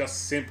gone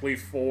just simply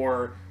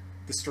for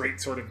the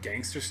straight sort of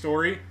gangster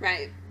story.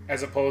 Right.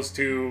 As opposed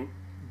to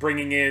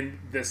bringing in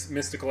this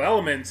mystical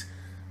element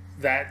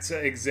that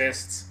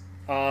exists.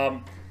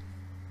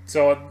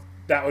 So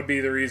that would be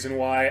the reason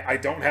why I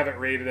don't have it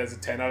rated as a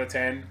 10 out of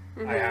 10.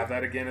 I have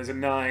that again as a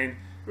 9.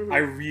 I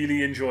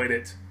really enjoyed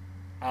it.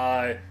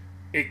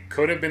 It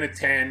could have been a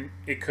 10.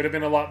 It could have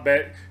been a lot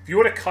better. If you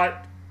would have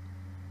cut,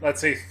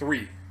 let's say,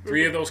 three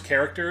of those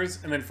characters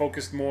and then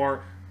focused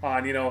more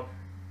on,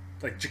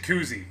 like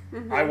Jacuzzi.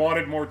 I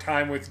wanted more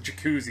time with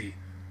Jacuzzi,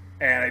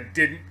 and I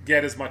didn't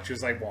get as much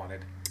as I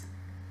wanted.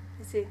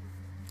 I see.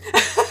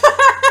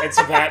 And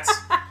so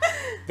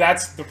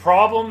that's the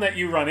problem that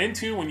you run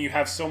into when you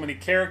have so many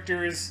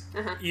characters.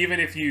 Even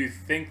if you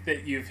think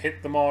that you've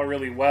hit them all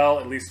really well,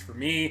 at least for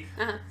me,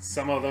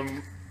 some of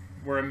them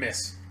were a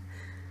miss.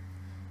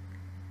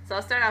 So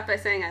I'll start off by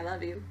saying I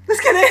love you.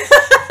 Just kidding.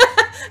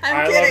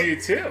 I kidding. love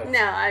you too.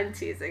 No, I'm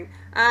teasing.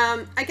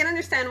 I can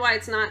understand why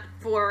it's not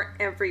for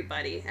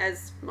everybody,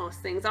 as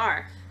most things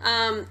are.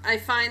 I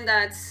find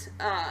that,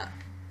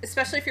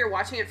 especially if you're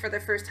watching it for the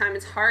first time,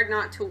 it's hard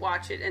not to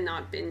watch it and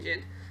not binge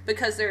it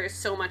because there is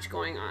so much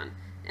going on.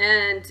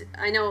 And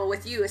I know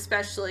with you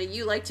especially,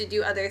 you like to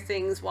do other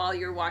things while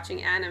you're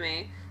watching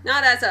anime.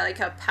 Not as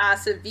a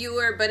passive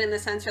viewer, but in the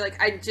sense you're like,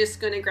 I'm just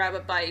going to grab a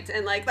bite.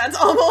 And that's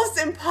almost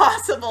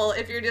impossible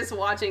if you're just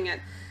watching it.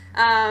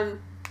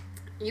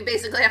 You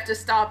basically have to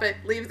stop it,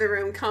 leave the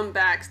room, come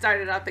back,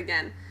 start it up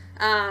again.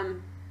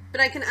 But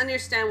I can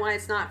understand why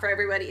it's not for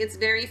everybody. It's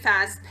very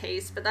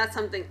fast-paced, but that's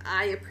something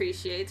I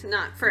appreciate,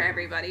 not for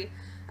everybody.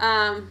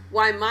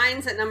 Why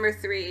mine's at number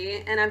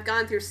 3, and I've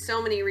gone through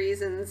so many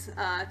reasons,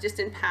 just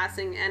in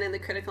passing and in the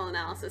critical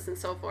analysis and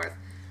so forth.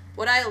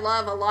 What I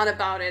love a lot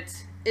about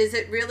it is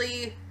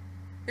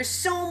there's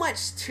so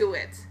much to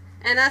it.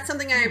 And that's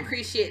something I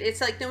appreciate.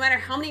 It's like no matter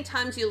how many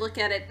times you look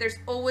at it, there's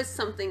always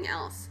something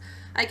else.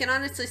 I can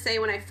honestly say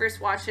when I first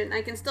watched it, and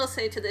I can still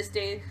say to this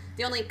day,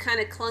 the only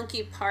kind of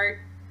clunky part,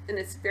 and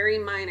it's very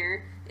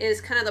minor, is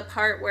kind of the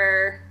part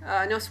where,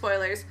 no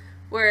spoilers,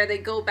 where they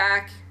go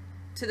back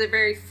to the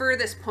very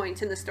furthest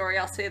point in the story,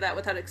 I'll say that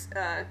without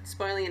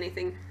spoiling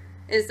anything,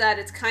 is that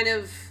it's kind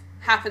of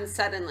happens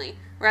suddenly,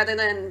 rather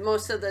than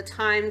most of the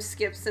time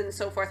skips and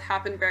so forth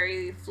happen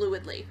very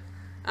fluidly.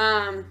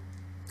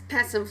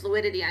 Has some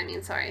fluidity,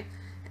 sorry.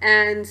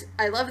 And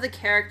I love the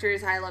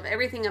characters, I love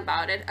everything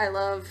about it. I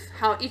love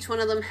how each one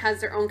of them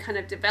has their own kind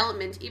of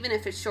development, even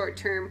if it's short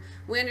term.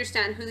 We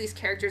understand who these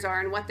characters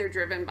are and what they're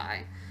driven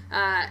by.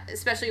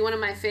 Especially one of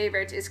my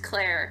favorites is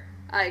Claire,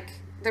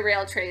 the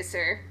rail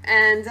tracer.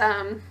 And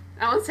I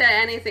won't say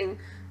anything,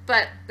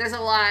 but there's a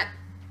lot,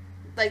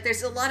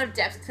 there's a lot of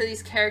depth to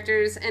these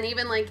characters. And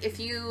even if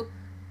you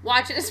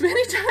watch it as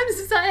many times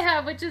as I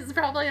have, which is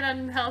probably an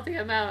unhealthy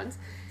amount,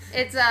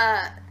 it's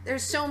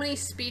there's so many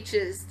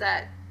speeches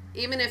that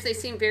even if they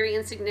seem very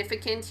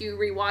insignificant, you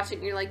rewatch it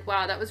and you're like,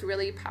 wow, that was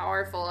really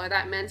powerful, or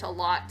that meant a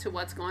lot to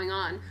what's going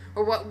on,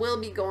 or what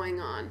will be going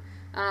on.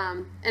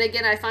 And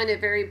again, I find it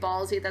very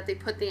ballsy that they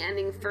put the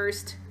ending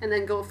first and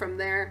then go from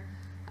there.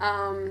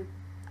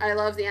 I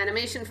love the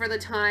animation for the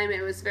time.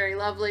 It was very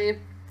lovely.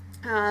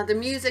 The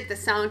music, the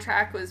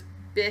soundtrack was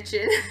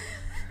bitchin'.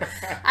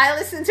 I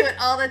listen to it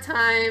all the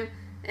time.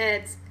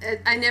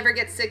 I never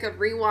get sick of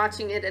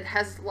rewatching it. It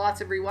has lots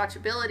of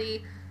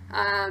rewatchability.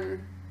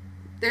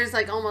 There's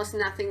almost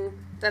nothing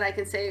that I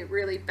can say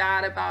really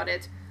bad about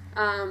it.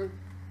 And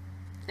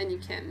you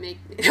can't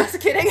make me.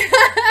 Just kidding.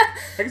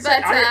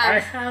 I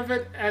have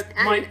it at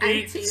my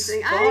 8th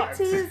spot. I'm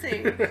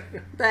teasing.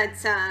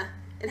 But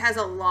it has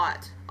a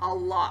lot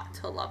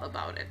to love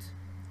about it.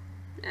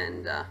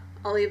 And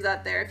I'll leave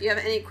that there. If you have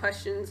any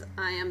questions,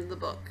 I am the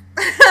book.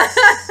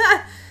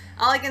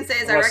 All I can say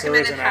is I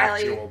recommend it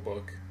highly. Actual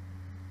book.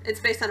 It's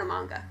based on a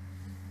manga.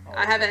 Oh,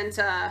 I haven't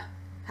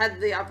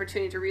had the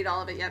opportunity to read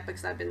all of it yet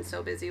because I've been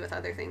so busy with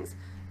other things.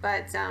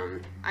 But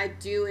I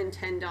do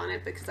intend on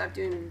it because I've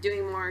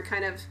doing more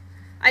kind of...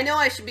 I know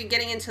I should be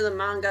getting into the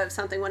manga of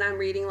something when I'm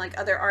reading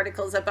other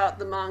articles about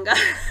the manga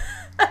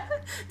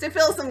to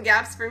fill some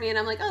gaps for me, and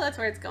I'm like, oh, that's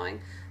where it's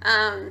going.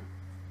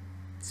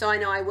 So I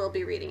know I will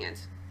be reading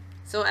it.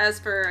 So as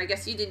for, I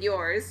guess you did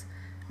yours.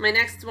 My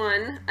next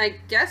one, I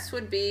guess,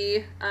 would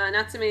be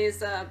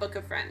Natsume's Book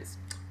of Friends.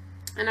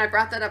 And I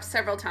brought that up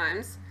several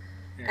times.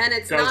 Yeah. And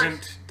it's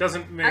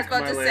doesn't make I was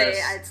about my to list.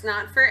 say, it's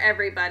not for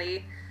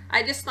everybody.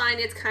 I just find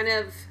it's kind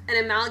of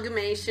an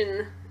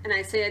amalgamation, and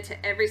I say it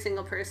to every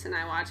single person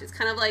I watch. It's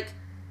kind of like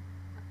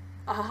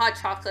a hot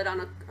chocolate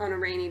on a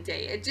rainy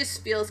day. It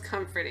just feels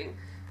comforting.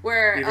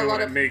 Where Even a lot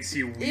when of it makes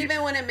you weep.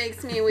 even when it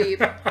makes me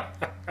weep,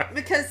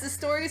 because the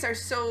stories are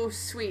so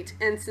sweet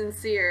and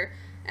sincere,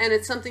 and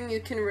it's something you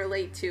can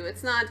relate to.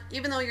 It's not,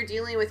 even though you're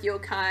dealing with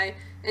yokai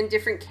and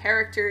different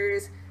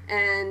characters,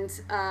 and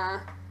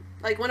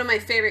like one of my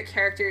favorite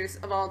characters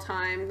of all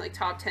time, like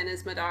top 10,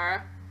 is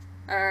Madara,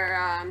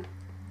 or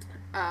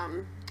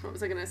what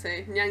was I gonna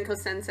say, Nyanko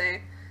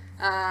Sensei,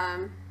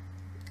 and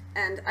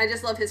I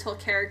just love his whole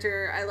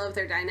character. I love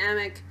their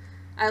dynamic.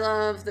 I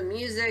love the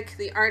music.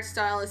 The art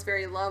style is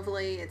very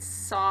lovely. It's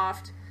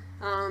soft.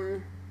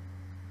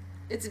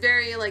 It's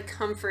very like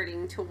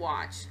comforting to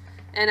watch.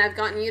 And I've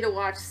gotten you to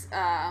watch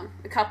a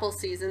couple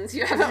seasons.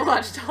 You haven't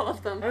watched all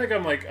of them. I think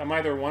I'm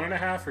either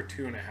 1.5 or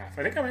 2.5.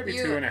 I think I might be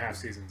 2.5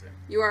 seasons in.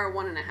 You are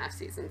 1.5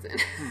 seasons in.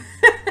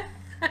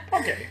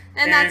 Okay.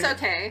 And that's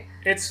okay.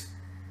 It's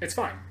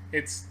fine.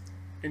 It's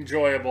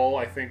enjoyable.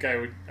 I think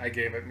I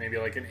gave it maybe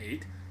like an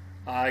 8.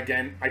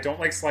 Again, I don't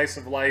like slice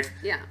of life.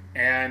 Yeah.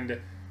 And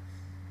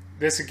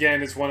this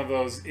again is one of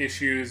those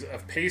issues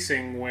of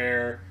pacing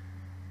where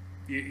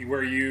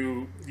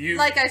you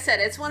like I said,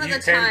 it's one of the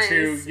tend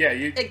times to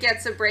it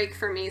gets a break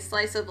for me.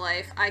 Slice of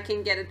life, I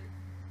can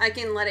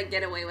let it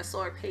get away with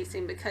slower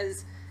pacing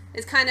because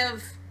it's kind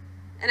of,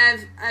 and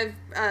I've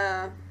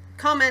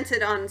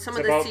commented on some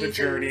of the seasons. It's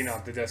about the journey,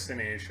 not the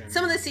destination.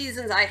 Some of the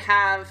seasons I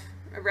have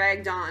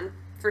ragged on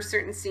for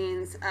certain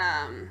scenes,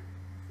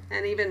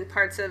 and even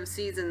parts of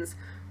seasons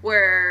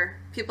where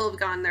people have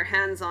gotten their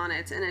hands on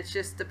it, and it's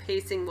just the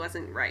pacing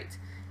wasn't right.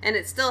 And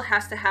it still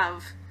has to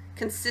have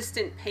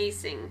consistent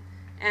pacing,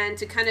 and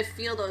to kind of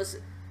feel those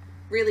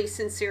really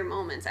sincere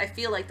moments. I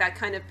feel like that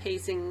kind of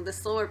pacing, the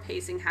slower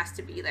pacing, has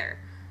to be there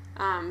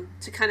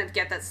to kind of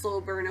get that slow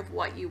burn of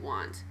what you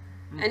want.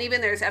 And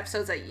even there's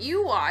episodes that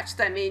you watched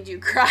that made you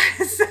cry.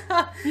 So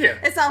yeah.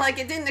 It's not like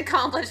it didn't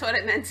accomplish what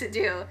it meant to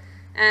do.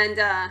 And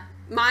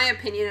my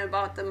opinion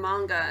about the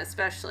manga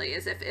especially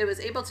is if it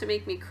was able to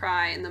make me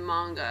cry in the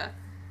manga,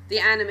 the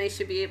anime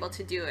should be able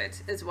to do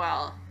it as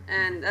well.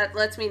 And that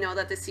lets me know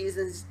that the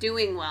season's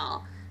doing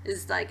well.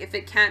 Is like, if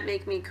it can't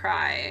make me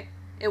cry,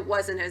 it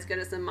wasn't as good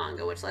as the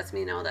manga, which lets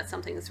me know that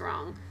something's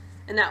wrong.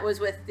 And that was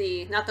with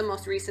not the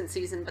most recent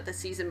season, but the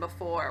season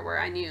before, where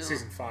I knew...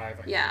 Season 5, I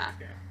think.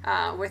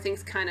 Yeah. Where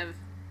things kind of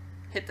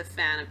hit the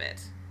fan a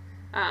bit.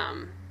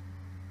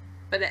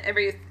 But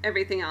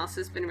everything else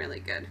has been really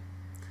good.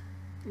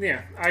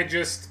 Yeah, I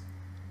guess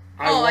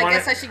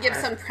I should give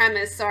some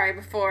premise,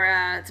 before.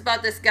 It's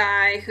about this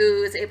guy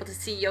who is able to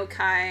see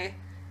yokai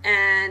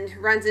and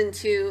runs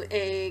into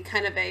a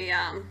kind of a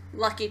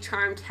Lucky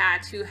Charm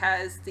cat who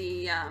has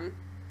the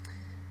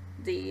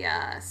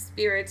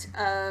spirit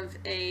of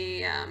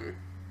a...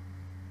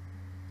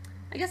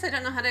 I guess I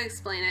don't know how to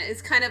explain it.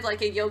 It's kind of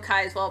like a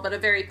yokai as well, but a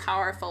very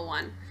powerful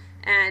one.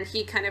 And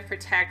he kind of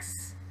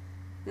protects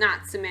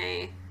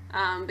Natsume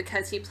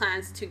because he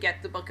plans to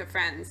get the Book of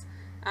Friends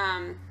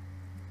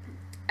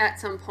at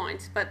some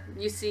point. But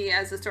you see,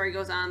 as the story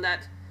goes on,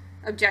 that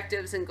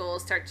objectives and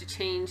goals start to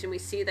change, and we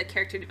see the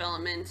character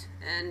development,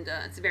 and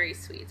it's very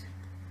sweet.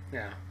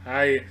 Yeah,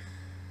 I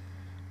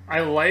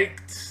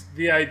liked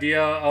the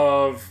idea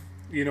of,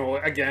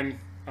 again,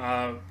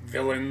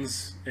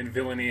 villains and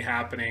villainy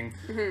happening,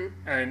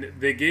 and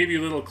they gave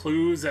you little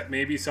clues that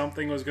maybe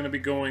something was going to be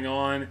going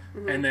on,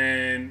 and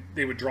then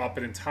they would drop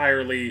it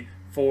entirely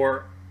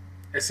for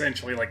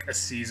essentially like a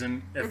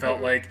season. It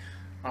felt like,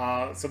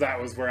 so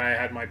that was where I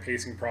had my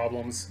pacing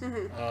problems.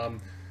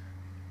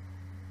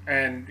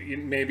 And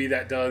maybe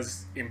that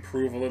does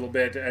improve a little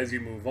bit as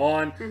you move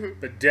on,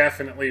 but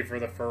definitely for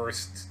the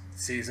first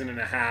season and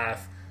a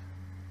half,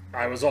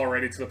 I was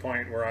already to the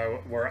point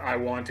where I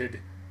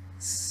wanted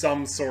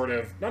some sort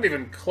of, not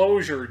even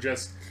closure,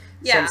 just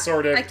some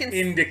sort of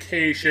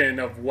indication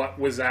of what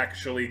was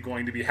actually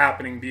going to be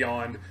happening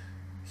beyond,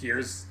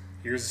 here's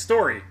a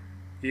story,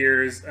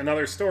 here's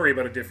another story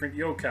about a different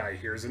yokai,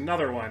 here's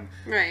another one.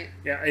 Right.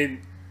 Yeah,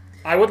 and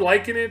I would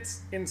liken it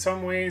in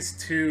some ways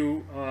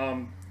to,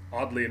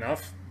 oddly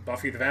enough,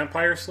 Buffy the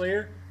Vampire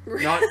Slayer.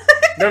 No,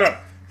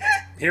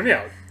 hear me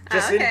out.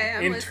 Just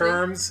in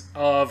terms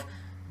of,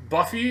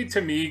 Buffy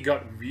to me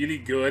got really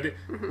good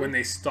when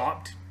they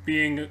stopped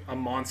being a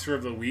monster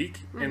of the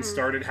week and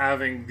started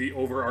having the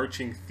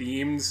overarching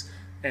themes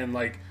and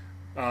like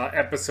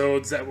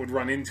episodes that would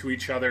run into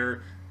each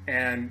other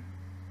and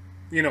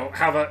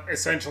have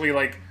essentially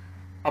like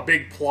a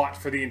big plot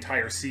for the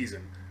entire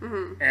season.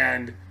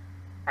 And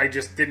I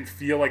just didn't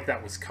feel like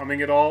that was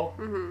coming at all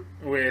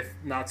with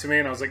Natsume,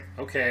 and I was like,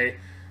 okay,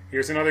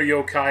 here's another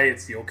yokai,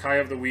 it's the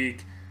yokai of the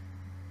week.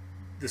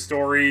 The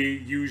story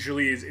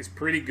usually is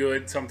pretty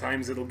good.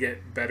 Sometimes it'll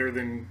get better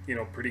than,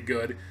 pretty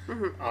good.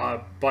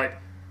 But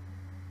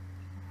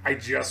I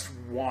just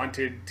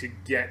wanted to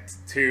get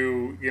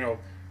to, you know,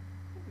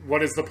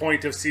 what is the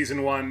point of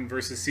season 1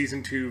 versus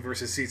season 2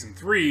 versus season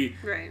 3?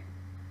 Right.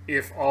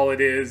 If all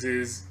it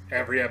is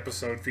every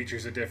episode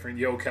features a different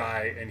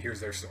yokai and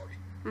here's their story.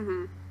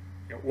 Mm-hmm.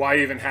 You know, why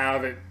even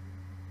have it?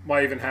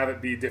 Why even have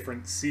it be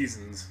different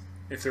seasons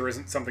if there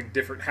isn't something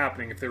different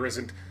happening? If there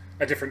isn't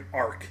a different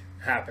arc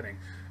happening?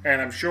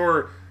 And I'm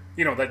sure,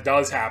 you know, that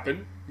does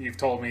happen. You've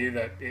told me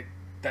that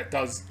that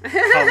does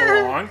come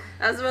along.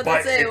 I was about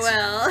to say,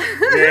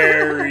 it's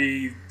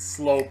very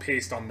slow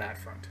paced on that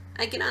front.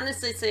 I can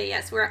honestly say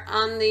yes. We're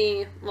on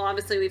the, well,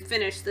 obviously we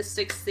finished the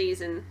 6th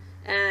season,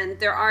 and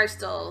there are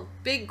still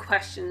big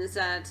questions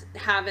that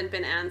haven't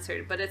been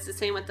answered, but it's the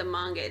same with the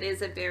manga. It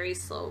is a very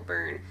slow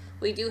burn.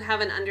 We do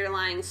have an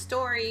underlying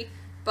story,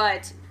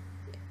 but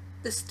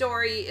the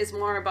story is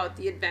more about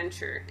the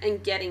adventure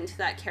and getting to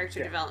that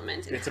character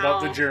development. And it's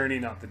about the journey,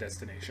 not the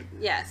destination.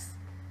 Yes.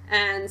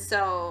 And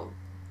so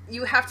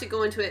you have to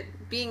go into it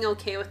being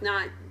okay with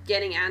not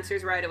getting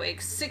answers right away.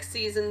 6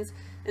 seasons,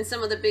 and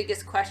some of the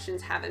biggest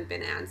questions haven't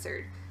been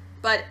answered.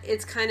 But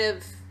it's kind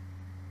of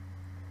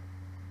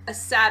a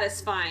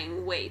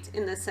satisfying wait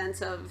in the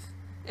sense of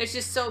it's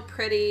just so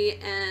pretty,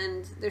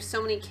 and there's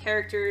so many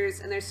characters,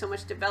 and there's so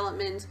much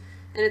development,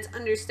 and it's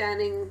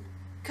understanding,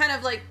 kind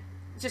of like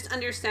just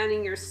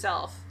understanding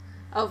yourself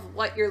of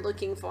what you're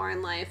looking for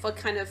in life, what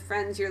kind of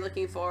friends you're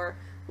looking for,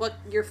 what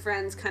your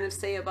friends kind of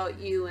say about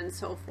you, and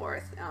so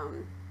forth.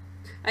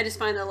 I just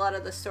find that a lot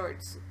of the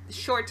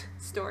short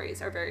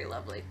stories are very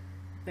lovely.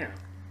 Yeah.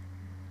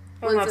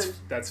 Well,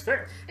 that's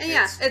fair. And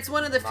it's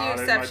one of the few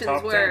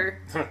exceptions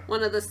where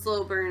one of the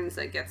slow burns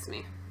that gets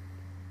me.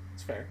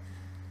 It's fair.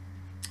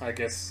 I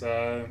guess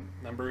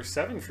number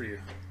 7 for you.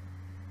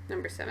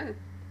 Number 7.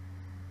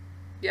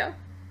 Yeah.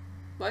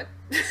 What?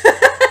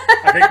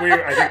 I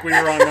think we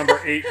were on number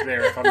 8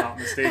 there, if I'm not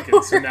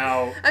mistaken. So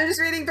now I'm just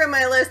reading from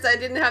my list. I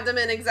didn't have them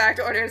in exact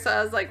order, so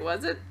I was like,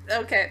 was it?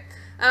 Okay.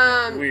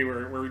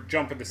 We're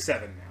jumping to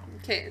 7 now.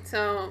 Okay,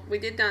 so we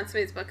did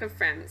Natsume's Book of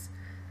Friends.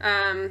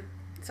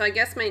 So I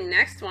guess my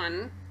next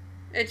one,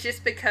 it's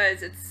just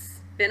because it's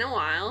been a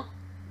while,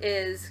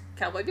 is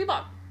Cowboy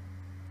Bebop.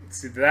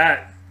 See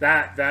that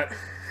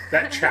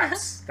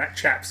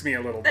chaps me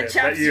a little bit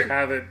that you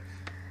have it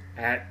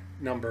at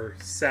number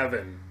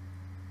 7.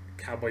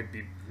 Cowboy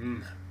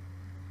Bebop.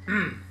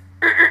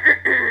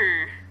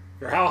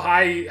 For how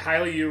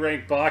highly you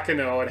rank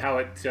Baccano and how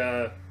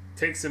it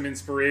takes some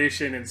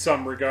inspiration in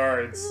some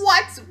regards.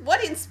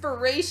 What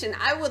inspiration?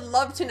 I would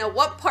love to know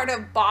what part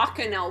of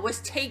Baccano was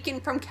taken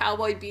from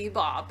Cowboy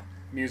Bebop.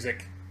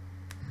 Music.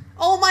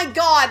 Oh my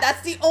god,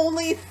 that's the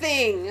only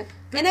thing.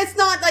 And it's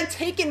not like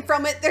taken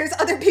from it. There's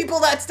other people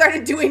that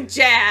started doing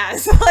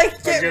jazz.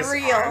 Like, get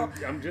real.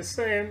 I'm just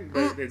saying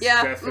that it's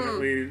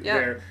definitely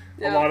there.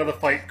 A lot of the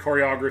fight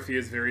choreography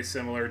is very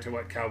similar to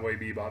what Cowboy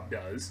Bebop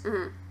does.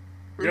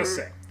 Just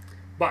saying.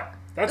 But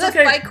that's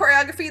okay. Fight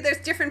choreography, there's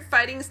different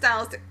fighting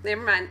styles.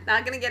 Never mind.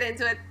 Not going to get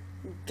into it.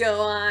 Go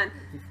on.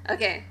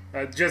 Okay.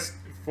 Just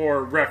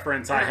for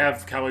reference, I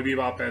have Cowboy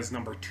Bebop as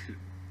number 2.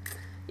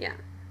 Yeah.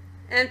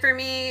 And for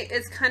me,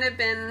 it's kind of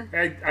been...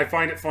 I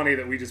find it funny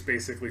that we just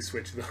basically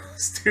switched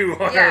those two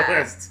on our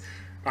lists.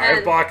 I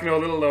have Baccano a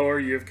little lower,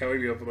 you have Cowboy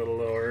Bebop a little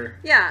lower.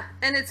 Yeah,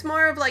 and it's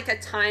more of like a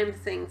time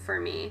thing for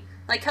me.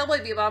 Like, Cowboy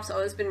Bebop's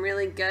always been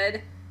really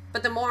good,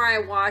 but the more I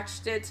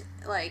watched it,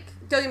 like,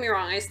 don't get me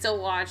wrong, I still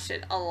watch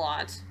it a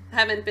lot.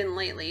 Haven't been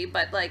lately,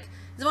 but, like,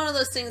 it's one of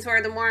those things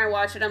where the more I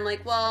watch it, I'm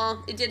like,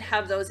 well, it did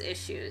have those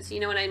issues. You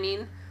know what I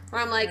mean?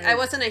 Where I'm like, I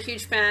wasn't a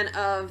huge fan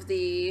of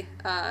the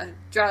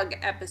drug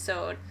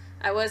episode.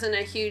 I wasn't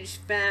a huge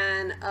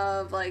fan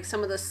of, like,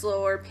 some of the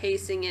slower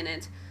pacing in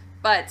it.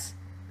 But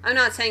I'm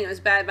not saying it was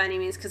bad by any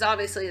means, because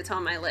obviously it's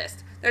on my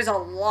list. There's a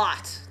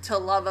lot to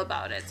love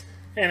about it.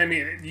 And, I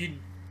mean,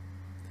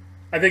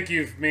 I think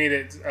you've made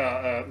it,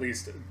 at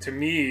least to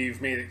me,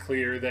 you've made it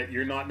clear that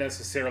you're not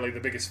necessarily the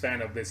biggest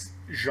fan of this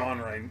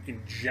genre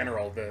in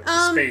general, the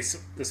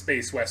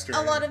space western.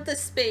 A lot of the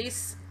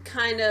space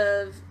kind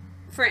of...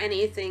 for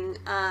anything,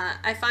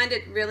 I find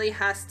it really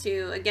has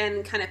to,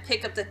 again, kind of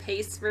pick up the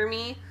pace for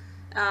me,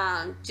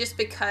 just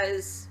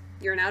because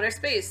you're in outer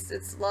space.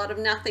 It's a lot of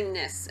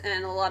nothingness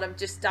and a lot of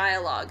just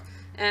dialogue.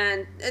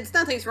 And it's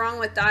nothing's wrong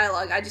with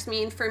dialogue. I just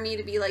mean for me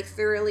to be, like,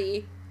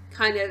 thoroughly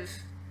kind of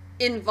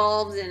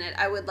involved in it,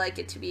 I would like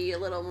it to be a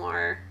little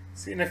more...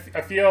 See, and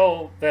I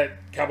feel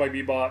that Cowboy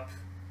Bebop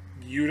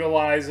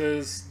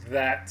utilizes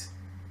that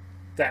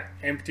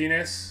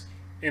emptiness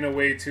in a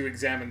way to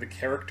examine the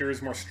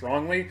characters more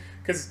strongly,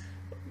 because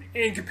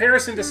in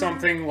comparison to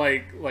something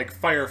like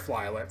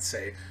Firefly, let's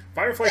say,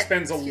 Firefly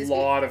spends a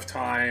lot of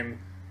time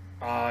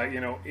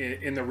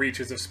in the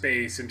reaches of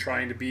space and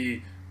trying to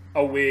be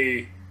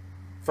away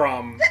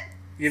from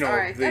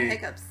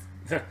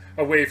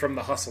away from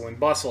the hustle and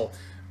bustle.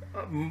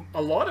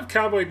 A lot of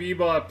Cowboy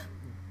Bebop,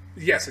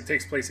 yes, it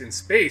takes place in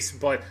space,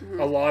 but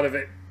a lot of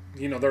it,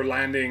 they're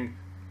landing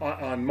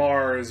on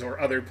Mars or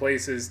other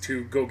places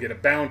to go get a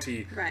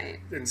bounty. Right.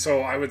 And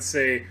so I would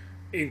say,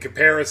 in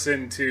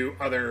comparison to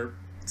other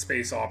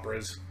space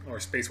operas, or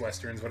space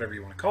westerns, whatever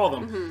you want to call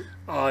them,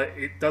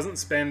 it doesn't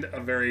spend a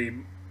very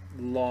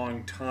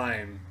long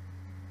time,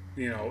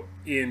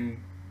 in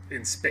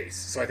space.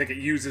 So I think it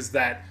uses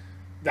that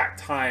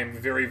time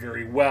very,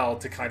 very well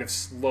to kind of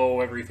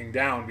slow everything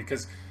down,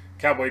 because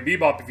Cowboy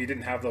Bebop, if you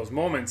didn't have those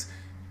moments,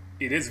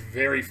 it is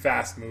very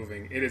fast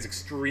moving. It is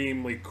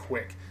extremely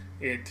quick.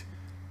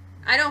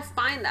 I don't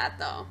find that,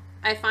 though.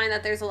 I find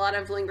that there's a lot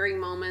of lingering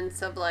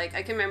moments of, like,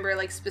 I can remember,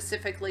 like,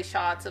 specifically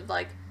shots of,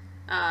 like,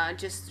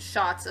 just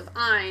shots of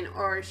Ein,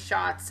 or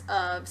shots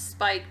of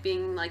Spike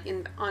being, like,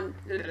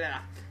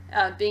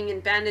 being in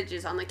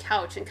bandages on the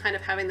couch, and kind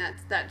of having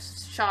that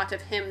shot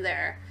of him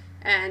there.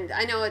 And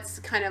I know it's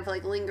kind of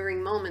like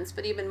lingering moments,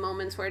 but even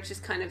moments where it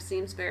just kind of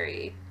seems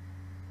very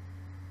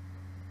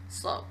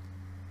slow.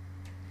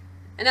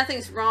 And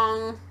nothing's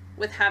wrong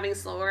with having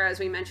slower, as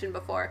we mentioned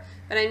before,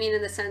 but I mean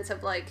in the sense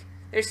of, like,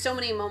 there's so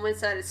many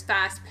moments that it's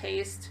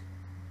fast-paced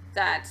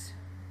that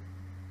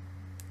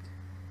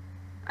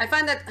I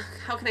find that,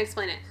 how can I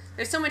explain it?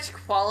 There's so much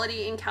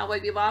quality in Cowboy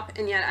Bebop,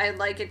 and yet I'd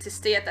like it to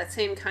stay at that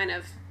same kind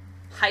of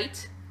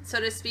height, so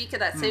to speak, at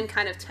that same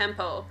kind of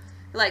tempo.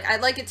 Like,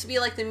 I'd like it to be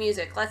like the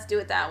music. Let's do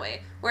it that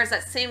way. Whereas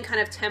that same kind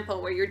of tempo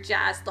where you're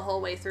jazzed the whole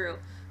way through.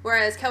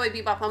 Whereas Cowboy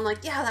Bebop, I'm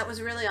like, yeah, that was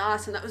really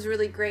awesome. That was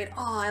really great.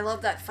 Oh, I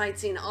love that fight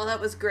scene. Oh,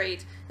 that was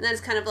great. And then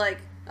it's kind of like,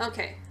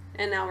 okay,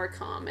 and now we're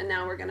calm. And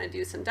now we're going to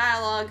do some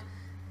dialogue.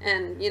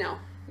 And, you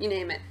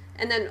name it.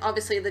 And then,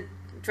 obviously, the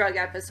drug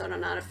episode I'm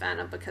not a fan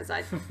of, because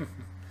I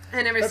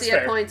never see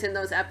a point in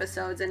those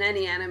episodes in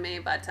any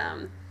anime. But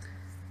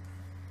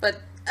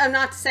I'm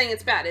not saying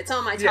it's bad. It's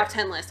on my top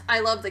 10 list.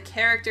 I love the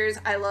characters.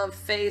 I love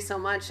Faye so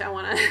much. I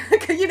want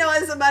to,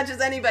 as much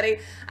as anybody,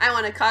 I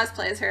want to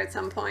cosplay as her at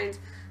some point.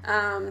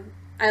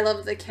 I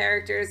love the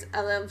characters.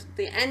 I love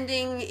the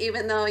ending,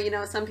 even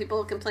though, some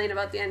people complain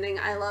about the ending.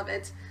 I love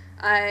it.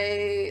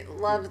 I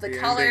love the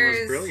colors. The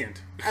ending was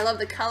brilliant. I love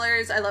the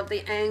colors. I love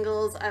the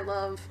angles. I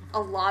love a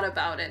lot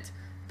about it.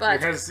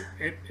 But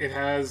it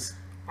has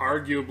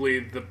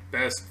arguably the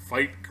best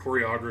fight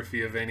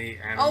choreography of any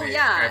anime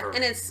ever.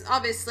 And it's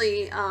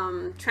obviously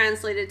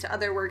translated to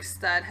other works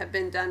that have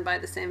been done by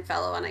the same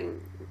fellow, and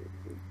I'm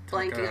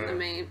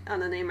blanking on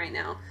the name right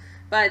now.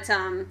 But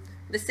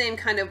the same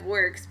kind of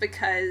works,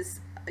 because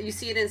you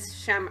see it in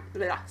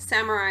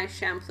Samurai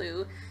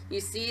Champloo,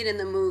 you see it in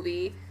the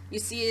movie, you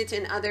see it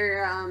in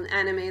other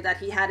anime that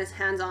he had his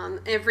hands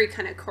on. Every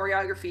kind of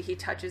choreography he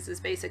touches is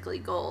basically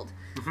gold.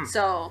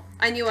 So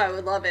I knew I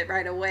would love it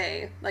right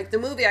away. Like the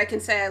movie, I can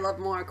say I love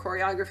more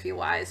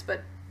choreography-wise,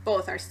 but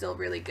both are still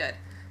really good.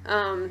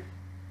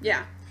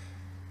 Yeah.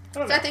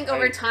 So I think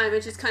over time,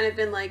 it's just kind of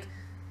been like,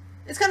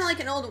 it's kind of like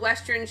an old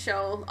Western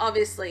show,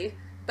 obviously.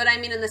 But I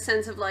mean in the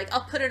sense of, like,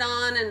 I'll put it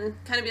on and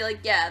kind of be like,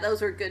 yeah,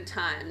 those were good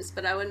times.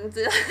 But I wouldn't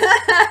do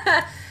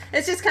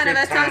it's just kind of,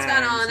 as time's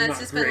gone on, it's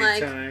just been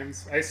like...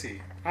 times. I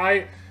see.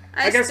 I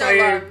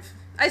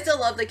still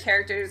love the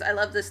characters. I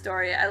love the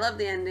story. I love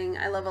the ending.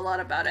 I love a lot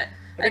about it.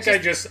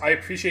 I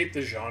appreciate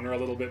the genre a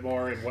little bit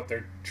more and what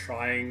they're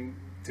trying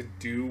to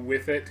do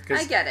with it.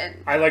 I get it.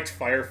 I liked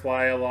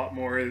Firefly a lot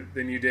more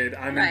than you did.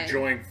 I'm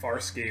enjoying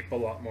Farscape a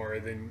lot more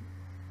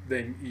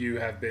than you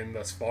have been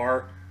thus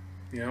far.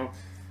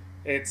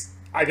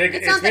 I think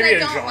it's not that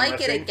maybe I don't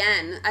like it thing.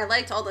 Again. I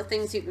liked all the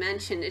things you've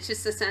mentioned. It's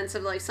just a sense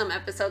of, like, some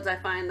episodes I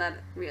find that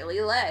really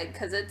lag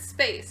because it's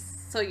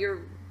space. So you're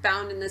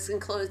bound in this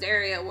enclosed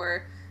area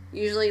where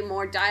usually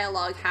more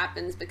dialogue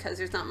happens because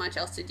there's not much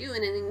else to do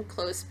in an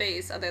enclosed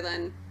space other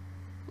than,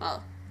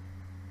 well,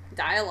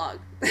 dialogue.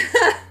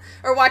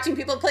 Or watching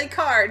people play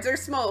cards or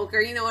smoke, or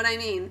you know what I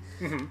mean.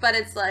 But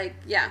it's like,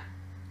 yeah.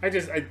 I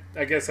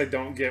guess I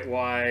don't get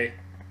why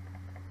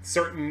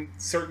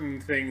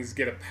certain things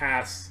get a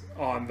pass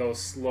on those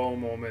slow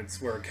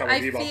moments where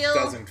Cowboy Bebop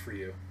doesn't for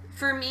you.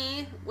 For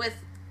me, with,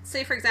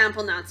 say for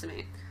example,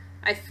 Natsume,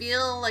 I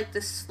feel like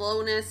the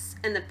slowness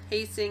and the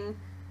pacing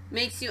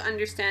makes you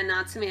understand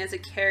Natsume as a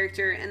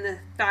character, and the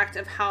fact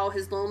of how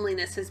his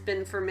loneliness has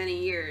been for many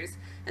years,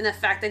 and the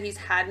fact that he's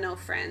had no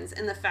friends,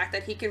 and the fact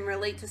that he can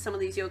relate to some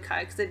of these yokai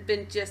because they've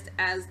been just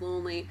as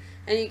lonely,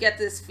 and you get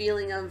this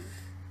feeling of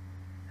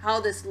how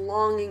this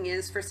longing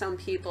is for some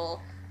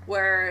people,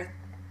 where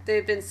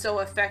they've been so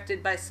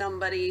affected by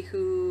somebody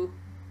who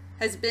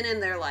has been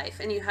in their life,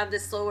 and you have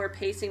this slower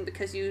pacing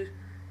because you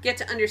get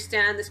to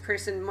understand this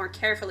person more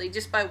carefully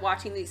just by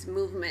watching these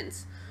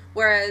movements.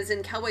 Whereas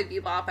in Cowboy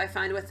Bebop, I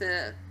find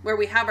where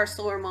we have our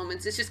slower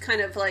moments, it's just kind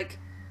of like,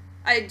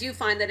 I do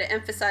find that it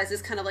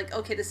emphasizes kind of like,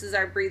 okay, this is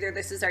our breather,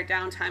 this is our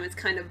downtime, it's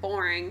kind of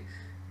boring,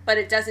 but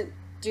it doesn't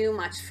do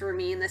much for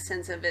me in the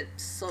sense of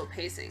its slow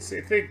pacing. So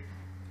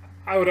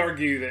I would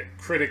argue that,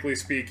 critically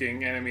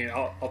speaking, and I mean,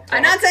 I'll talk.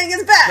 I'm not saying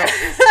it's bad.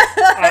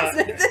 Let's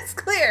make this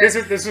clear.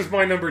 This is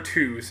my number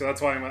 2, so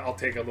that's why I'll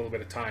take a little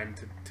bit of time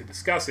to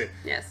discuss it.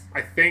 Yes.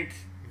 I think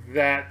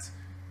that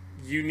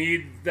you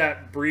need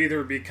that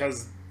breather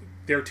because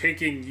they're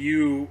taking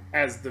you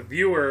as the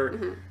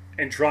viewer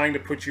and trying to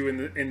put you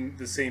in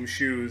the same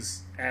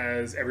shoes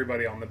as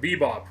everybody on the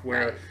Bebop,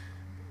 where,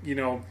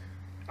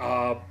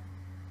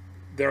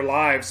 their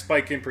lives,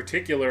 Spike in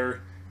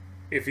particular,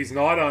 if he's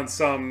not on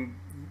some,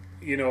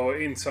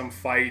 in some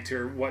fight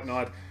or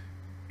whatnot,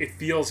 it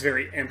feels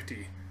very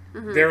empty.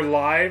 Their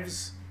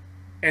lives,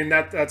 and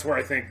that's where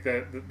I think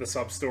the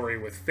sub story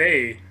with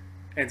Faye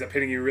ends up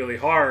hitting you really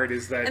hard,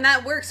 is that, and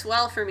that works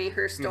well for me,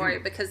 her story,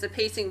 because the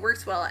pacing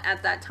works well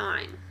at that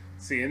time.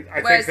 See, and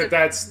I think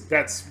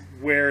that's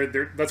where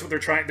that's what they're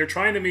trying. They're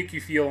trying to make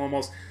you feel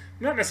almost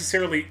not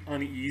necessarily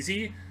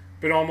uneasy,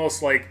 but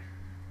almost like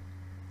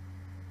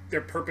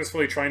they're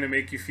purposefully trying to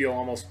make you feel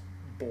almost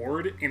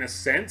bored in a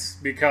sense,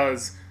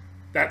 because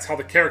that's how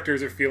the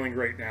characters are feeling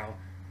right now.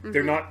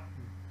 They're not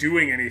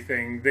doing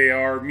anything. They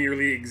are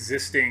merely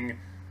existing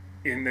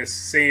in this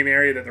same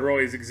area that they're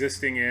always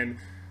existing in.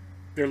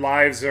 Their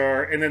lives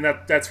are, and then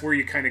that's where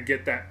you kind of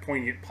get that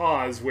poignant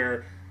pause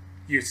where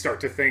you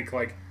start to think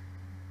like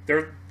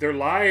their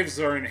lives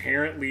are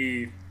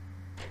inherently,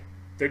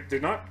 they're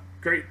not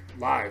great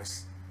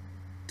lives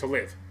to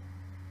live,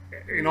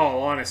 in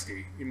all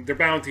honesty. They're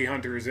bounty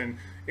hunters, and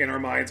in our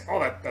minds, oh,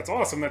 that's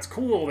awesome, that's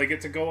cool, they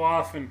get to go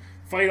off and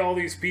fight all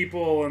these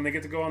people and they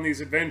get to go on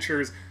these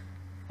adventures.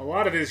 A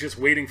lot of it is just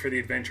waiting for the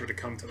adventure to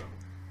come to them.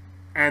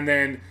 And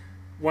then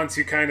once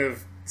you kind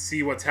of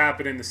see what's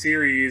happened in the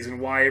series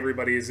and why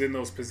everybody is in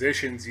those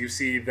positions, you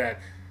see that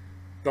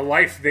the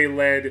life they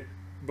led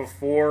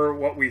before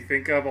what we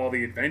think of all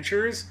the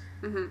adventures,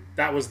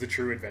 that was the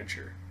true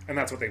adventure, and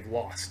that's what they've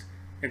lost.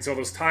 And so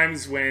those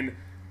times when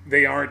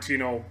they aren't,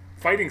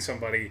 fighting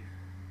somebody,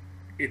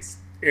 it's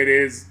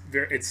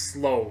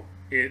slow,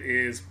 it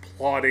is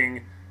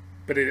plodding,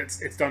 but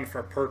it's done for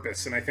a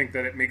purpose. And I think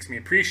that it makes me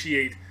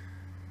appreciate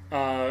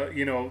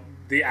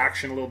the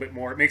action a little bit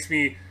more. It makes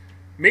me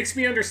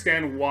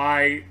understand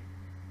why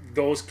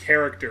those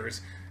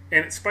characters,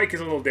 and Spike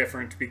is a little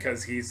different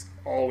because he's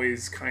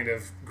always kind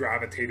of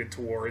gravitated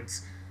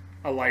towards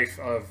a life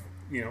of,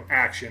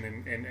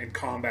 action and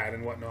combat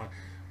and whatnot.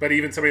 But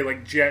even somebody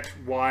like Jet,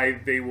 why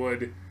they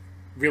would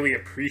really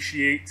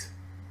appreciate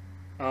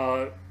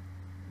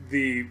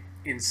the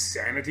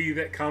insanity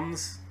that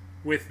comes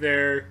with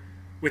their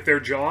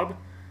job.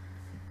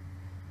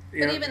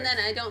 But even then,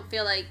 I don't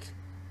feel like,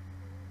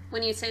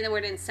 when you say the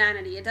word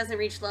insanity, it doesn't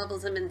reach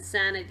levels of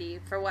insanity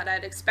for what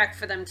I'd expect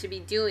for them to be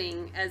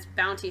doing as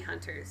bounty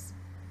hunters.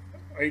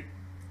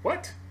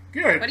 What?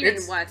 Good. What do you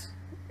mean, what?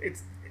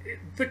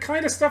 The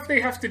kind of stuff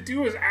they have to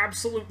do is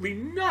absolutely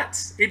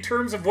nuts in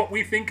terms of what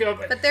we think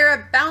of. But they're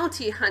a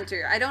bounty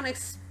hunter. I don't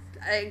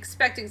I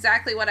expect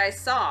exactly what I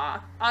saw.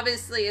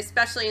 Obviously,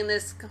 especially in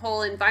this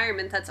whole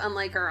environment that's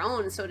unlike our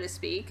own, so to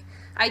speak,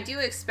 I do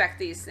expect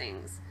these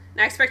things.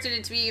 And I expected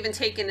it to be even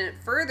taken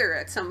further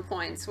at some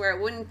points, where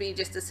it wouldn't be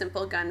just a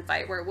simple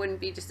gunfight, where it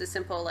wouldn't be just a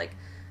simple,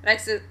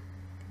 that's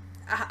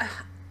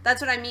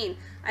what I mean.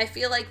 I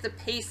feel like the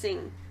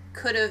pacing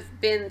could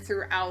have been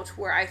throughout,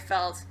 where I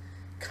felt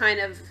kind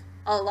of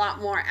a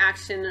lot more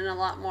action and a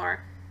lot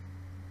more,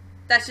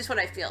 that's just what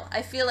I feel.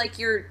 I feel like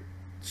you're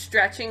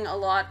stretching a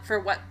lot for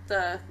what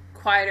the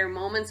quieter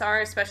moments are,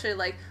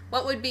 especially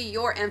what would be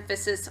your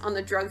emphasis on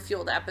the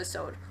drug-fueled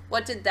episode?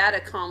 What did that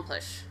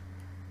accomplish?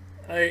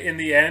 In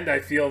the end,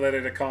 I feel that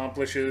it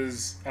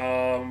accomplishes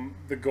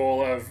the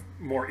goal of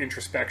more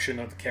introspection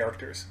of the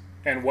characters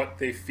and what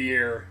they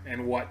fear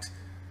and what,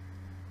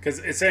 because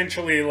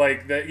essentially,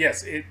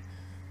 the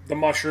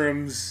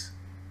mushrooms,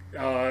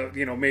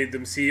 made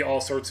them see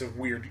all sorts of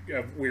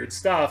weird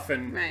stuff,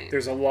 and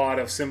there's a lot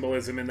of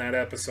symbolism in that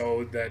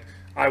episode that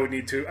I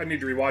need to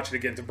rewatch it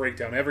again to break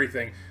down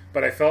everything.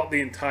 But I felt the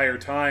entire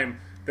time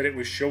that it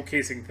was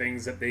showcasing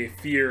things that they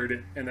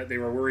feared and that they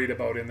were worried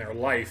about in their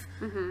life,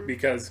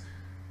 because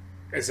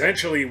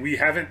essentially we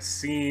haven't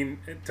seen,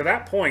 to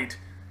that point,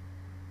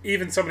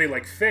 even somebody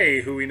like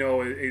Faye, who we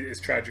know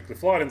is tragically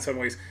flawed in some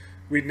ways,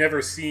 we'd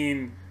never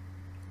seen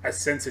a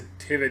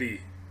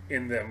sensitivity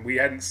in them. We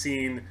hadn't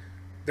seen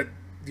that,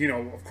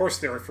 of course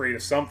they're afraid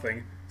of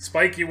something.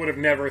 Spike, you would have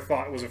never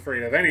thought was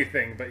afraid of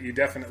anything, but you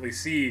definitely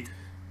see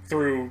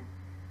through,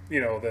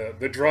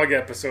 the drug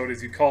episode,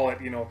 as you call it,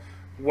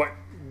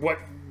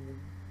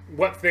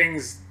 what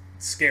things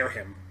scare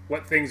him,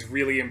 what things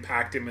really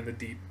impact him in the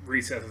deep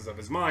recesses of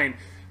his mind,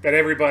 that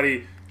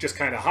everybody just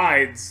kind of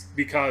hides,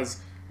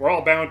 because we're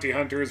all bounty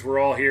hunters, we're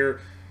all here.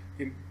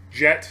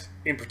 Jet,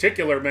 in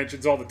particular,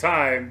 mentions all the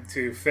time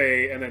to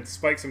Faye, and then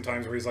Spike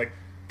sometimes, where he's like,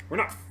 we're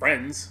not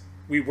friends,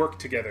 we work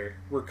together,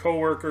 we're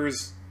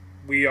co-workers,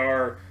 we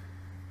are,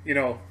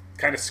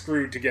 kind of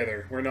screwed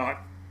together, we're not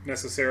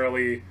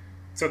necessarily,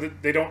 so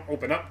that they don't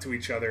open up to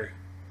each other.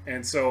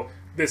 And so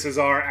this is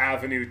our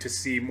avenue to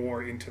see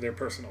more into their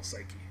personal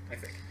psyche, I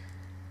think.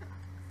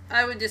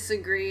 I would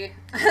disagree.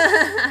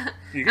 I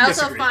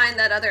also find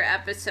that other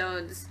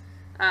episodes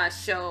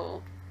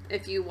show,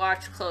 if you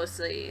watch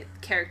closely,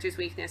 characters'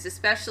 weakness,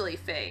 especially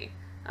Faye.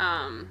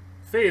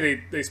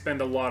 Faye, they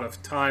spend a lot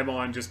of time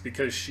on, just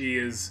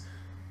because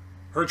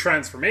her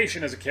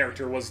transformation as a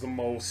character was the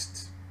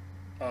most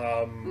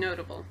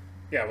notable.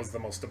 Yeah, it was the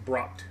most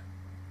abrupt,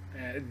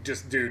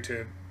 just due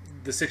to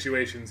the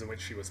situations in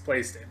which she was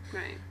placed in.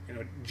 Right.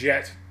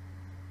 Jet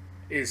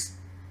is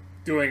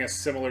doing a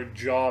similar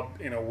job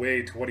in a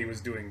way to what he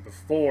was doing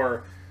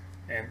before,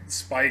 and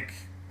Spike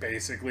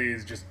basically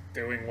is just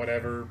doing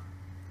whatever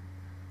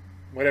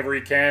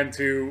he can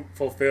to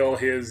fulfill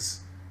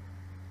his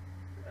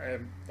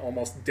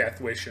almost death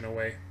wish in a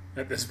way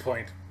at this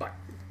point. But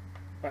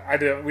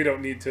we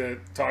don't need to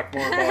talk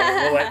more about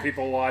it. We'll let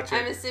people watch it.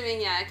 I'm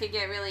assuming, yeah, it could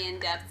get really in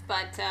depth,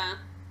 but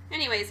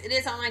anyways, it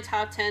is on my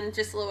top 10,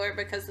 just lower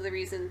because of the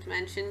reasons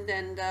mentioned,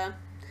 and I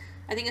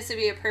think this would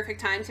be a perfect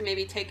time to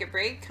maybe take a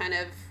break, kind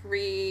of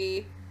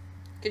rejigger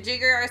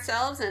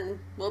ourselves, and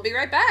we'll be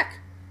right back.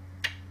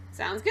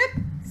 Sounds good.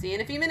 See you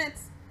in a few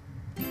minutes.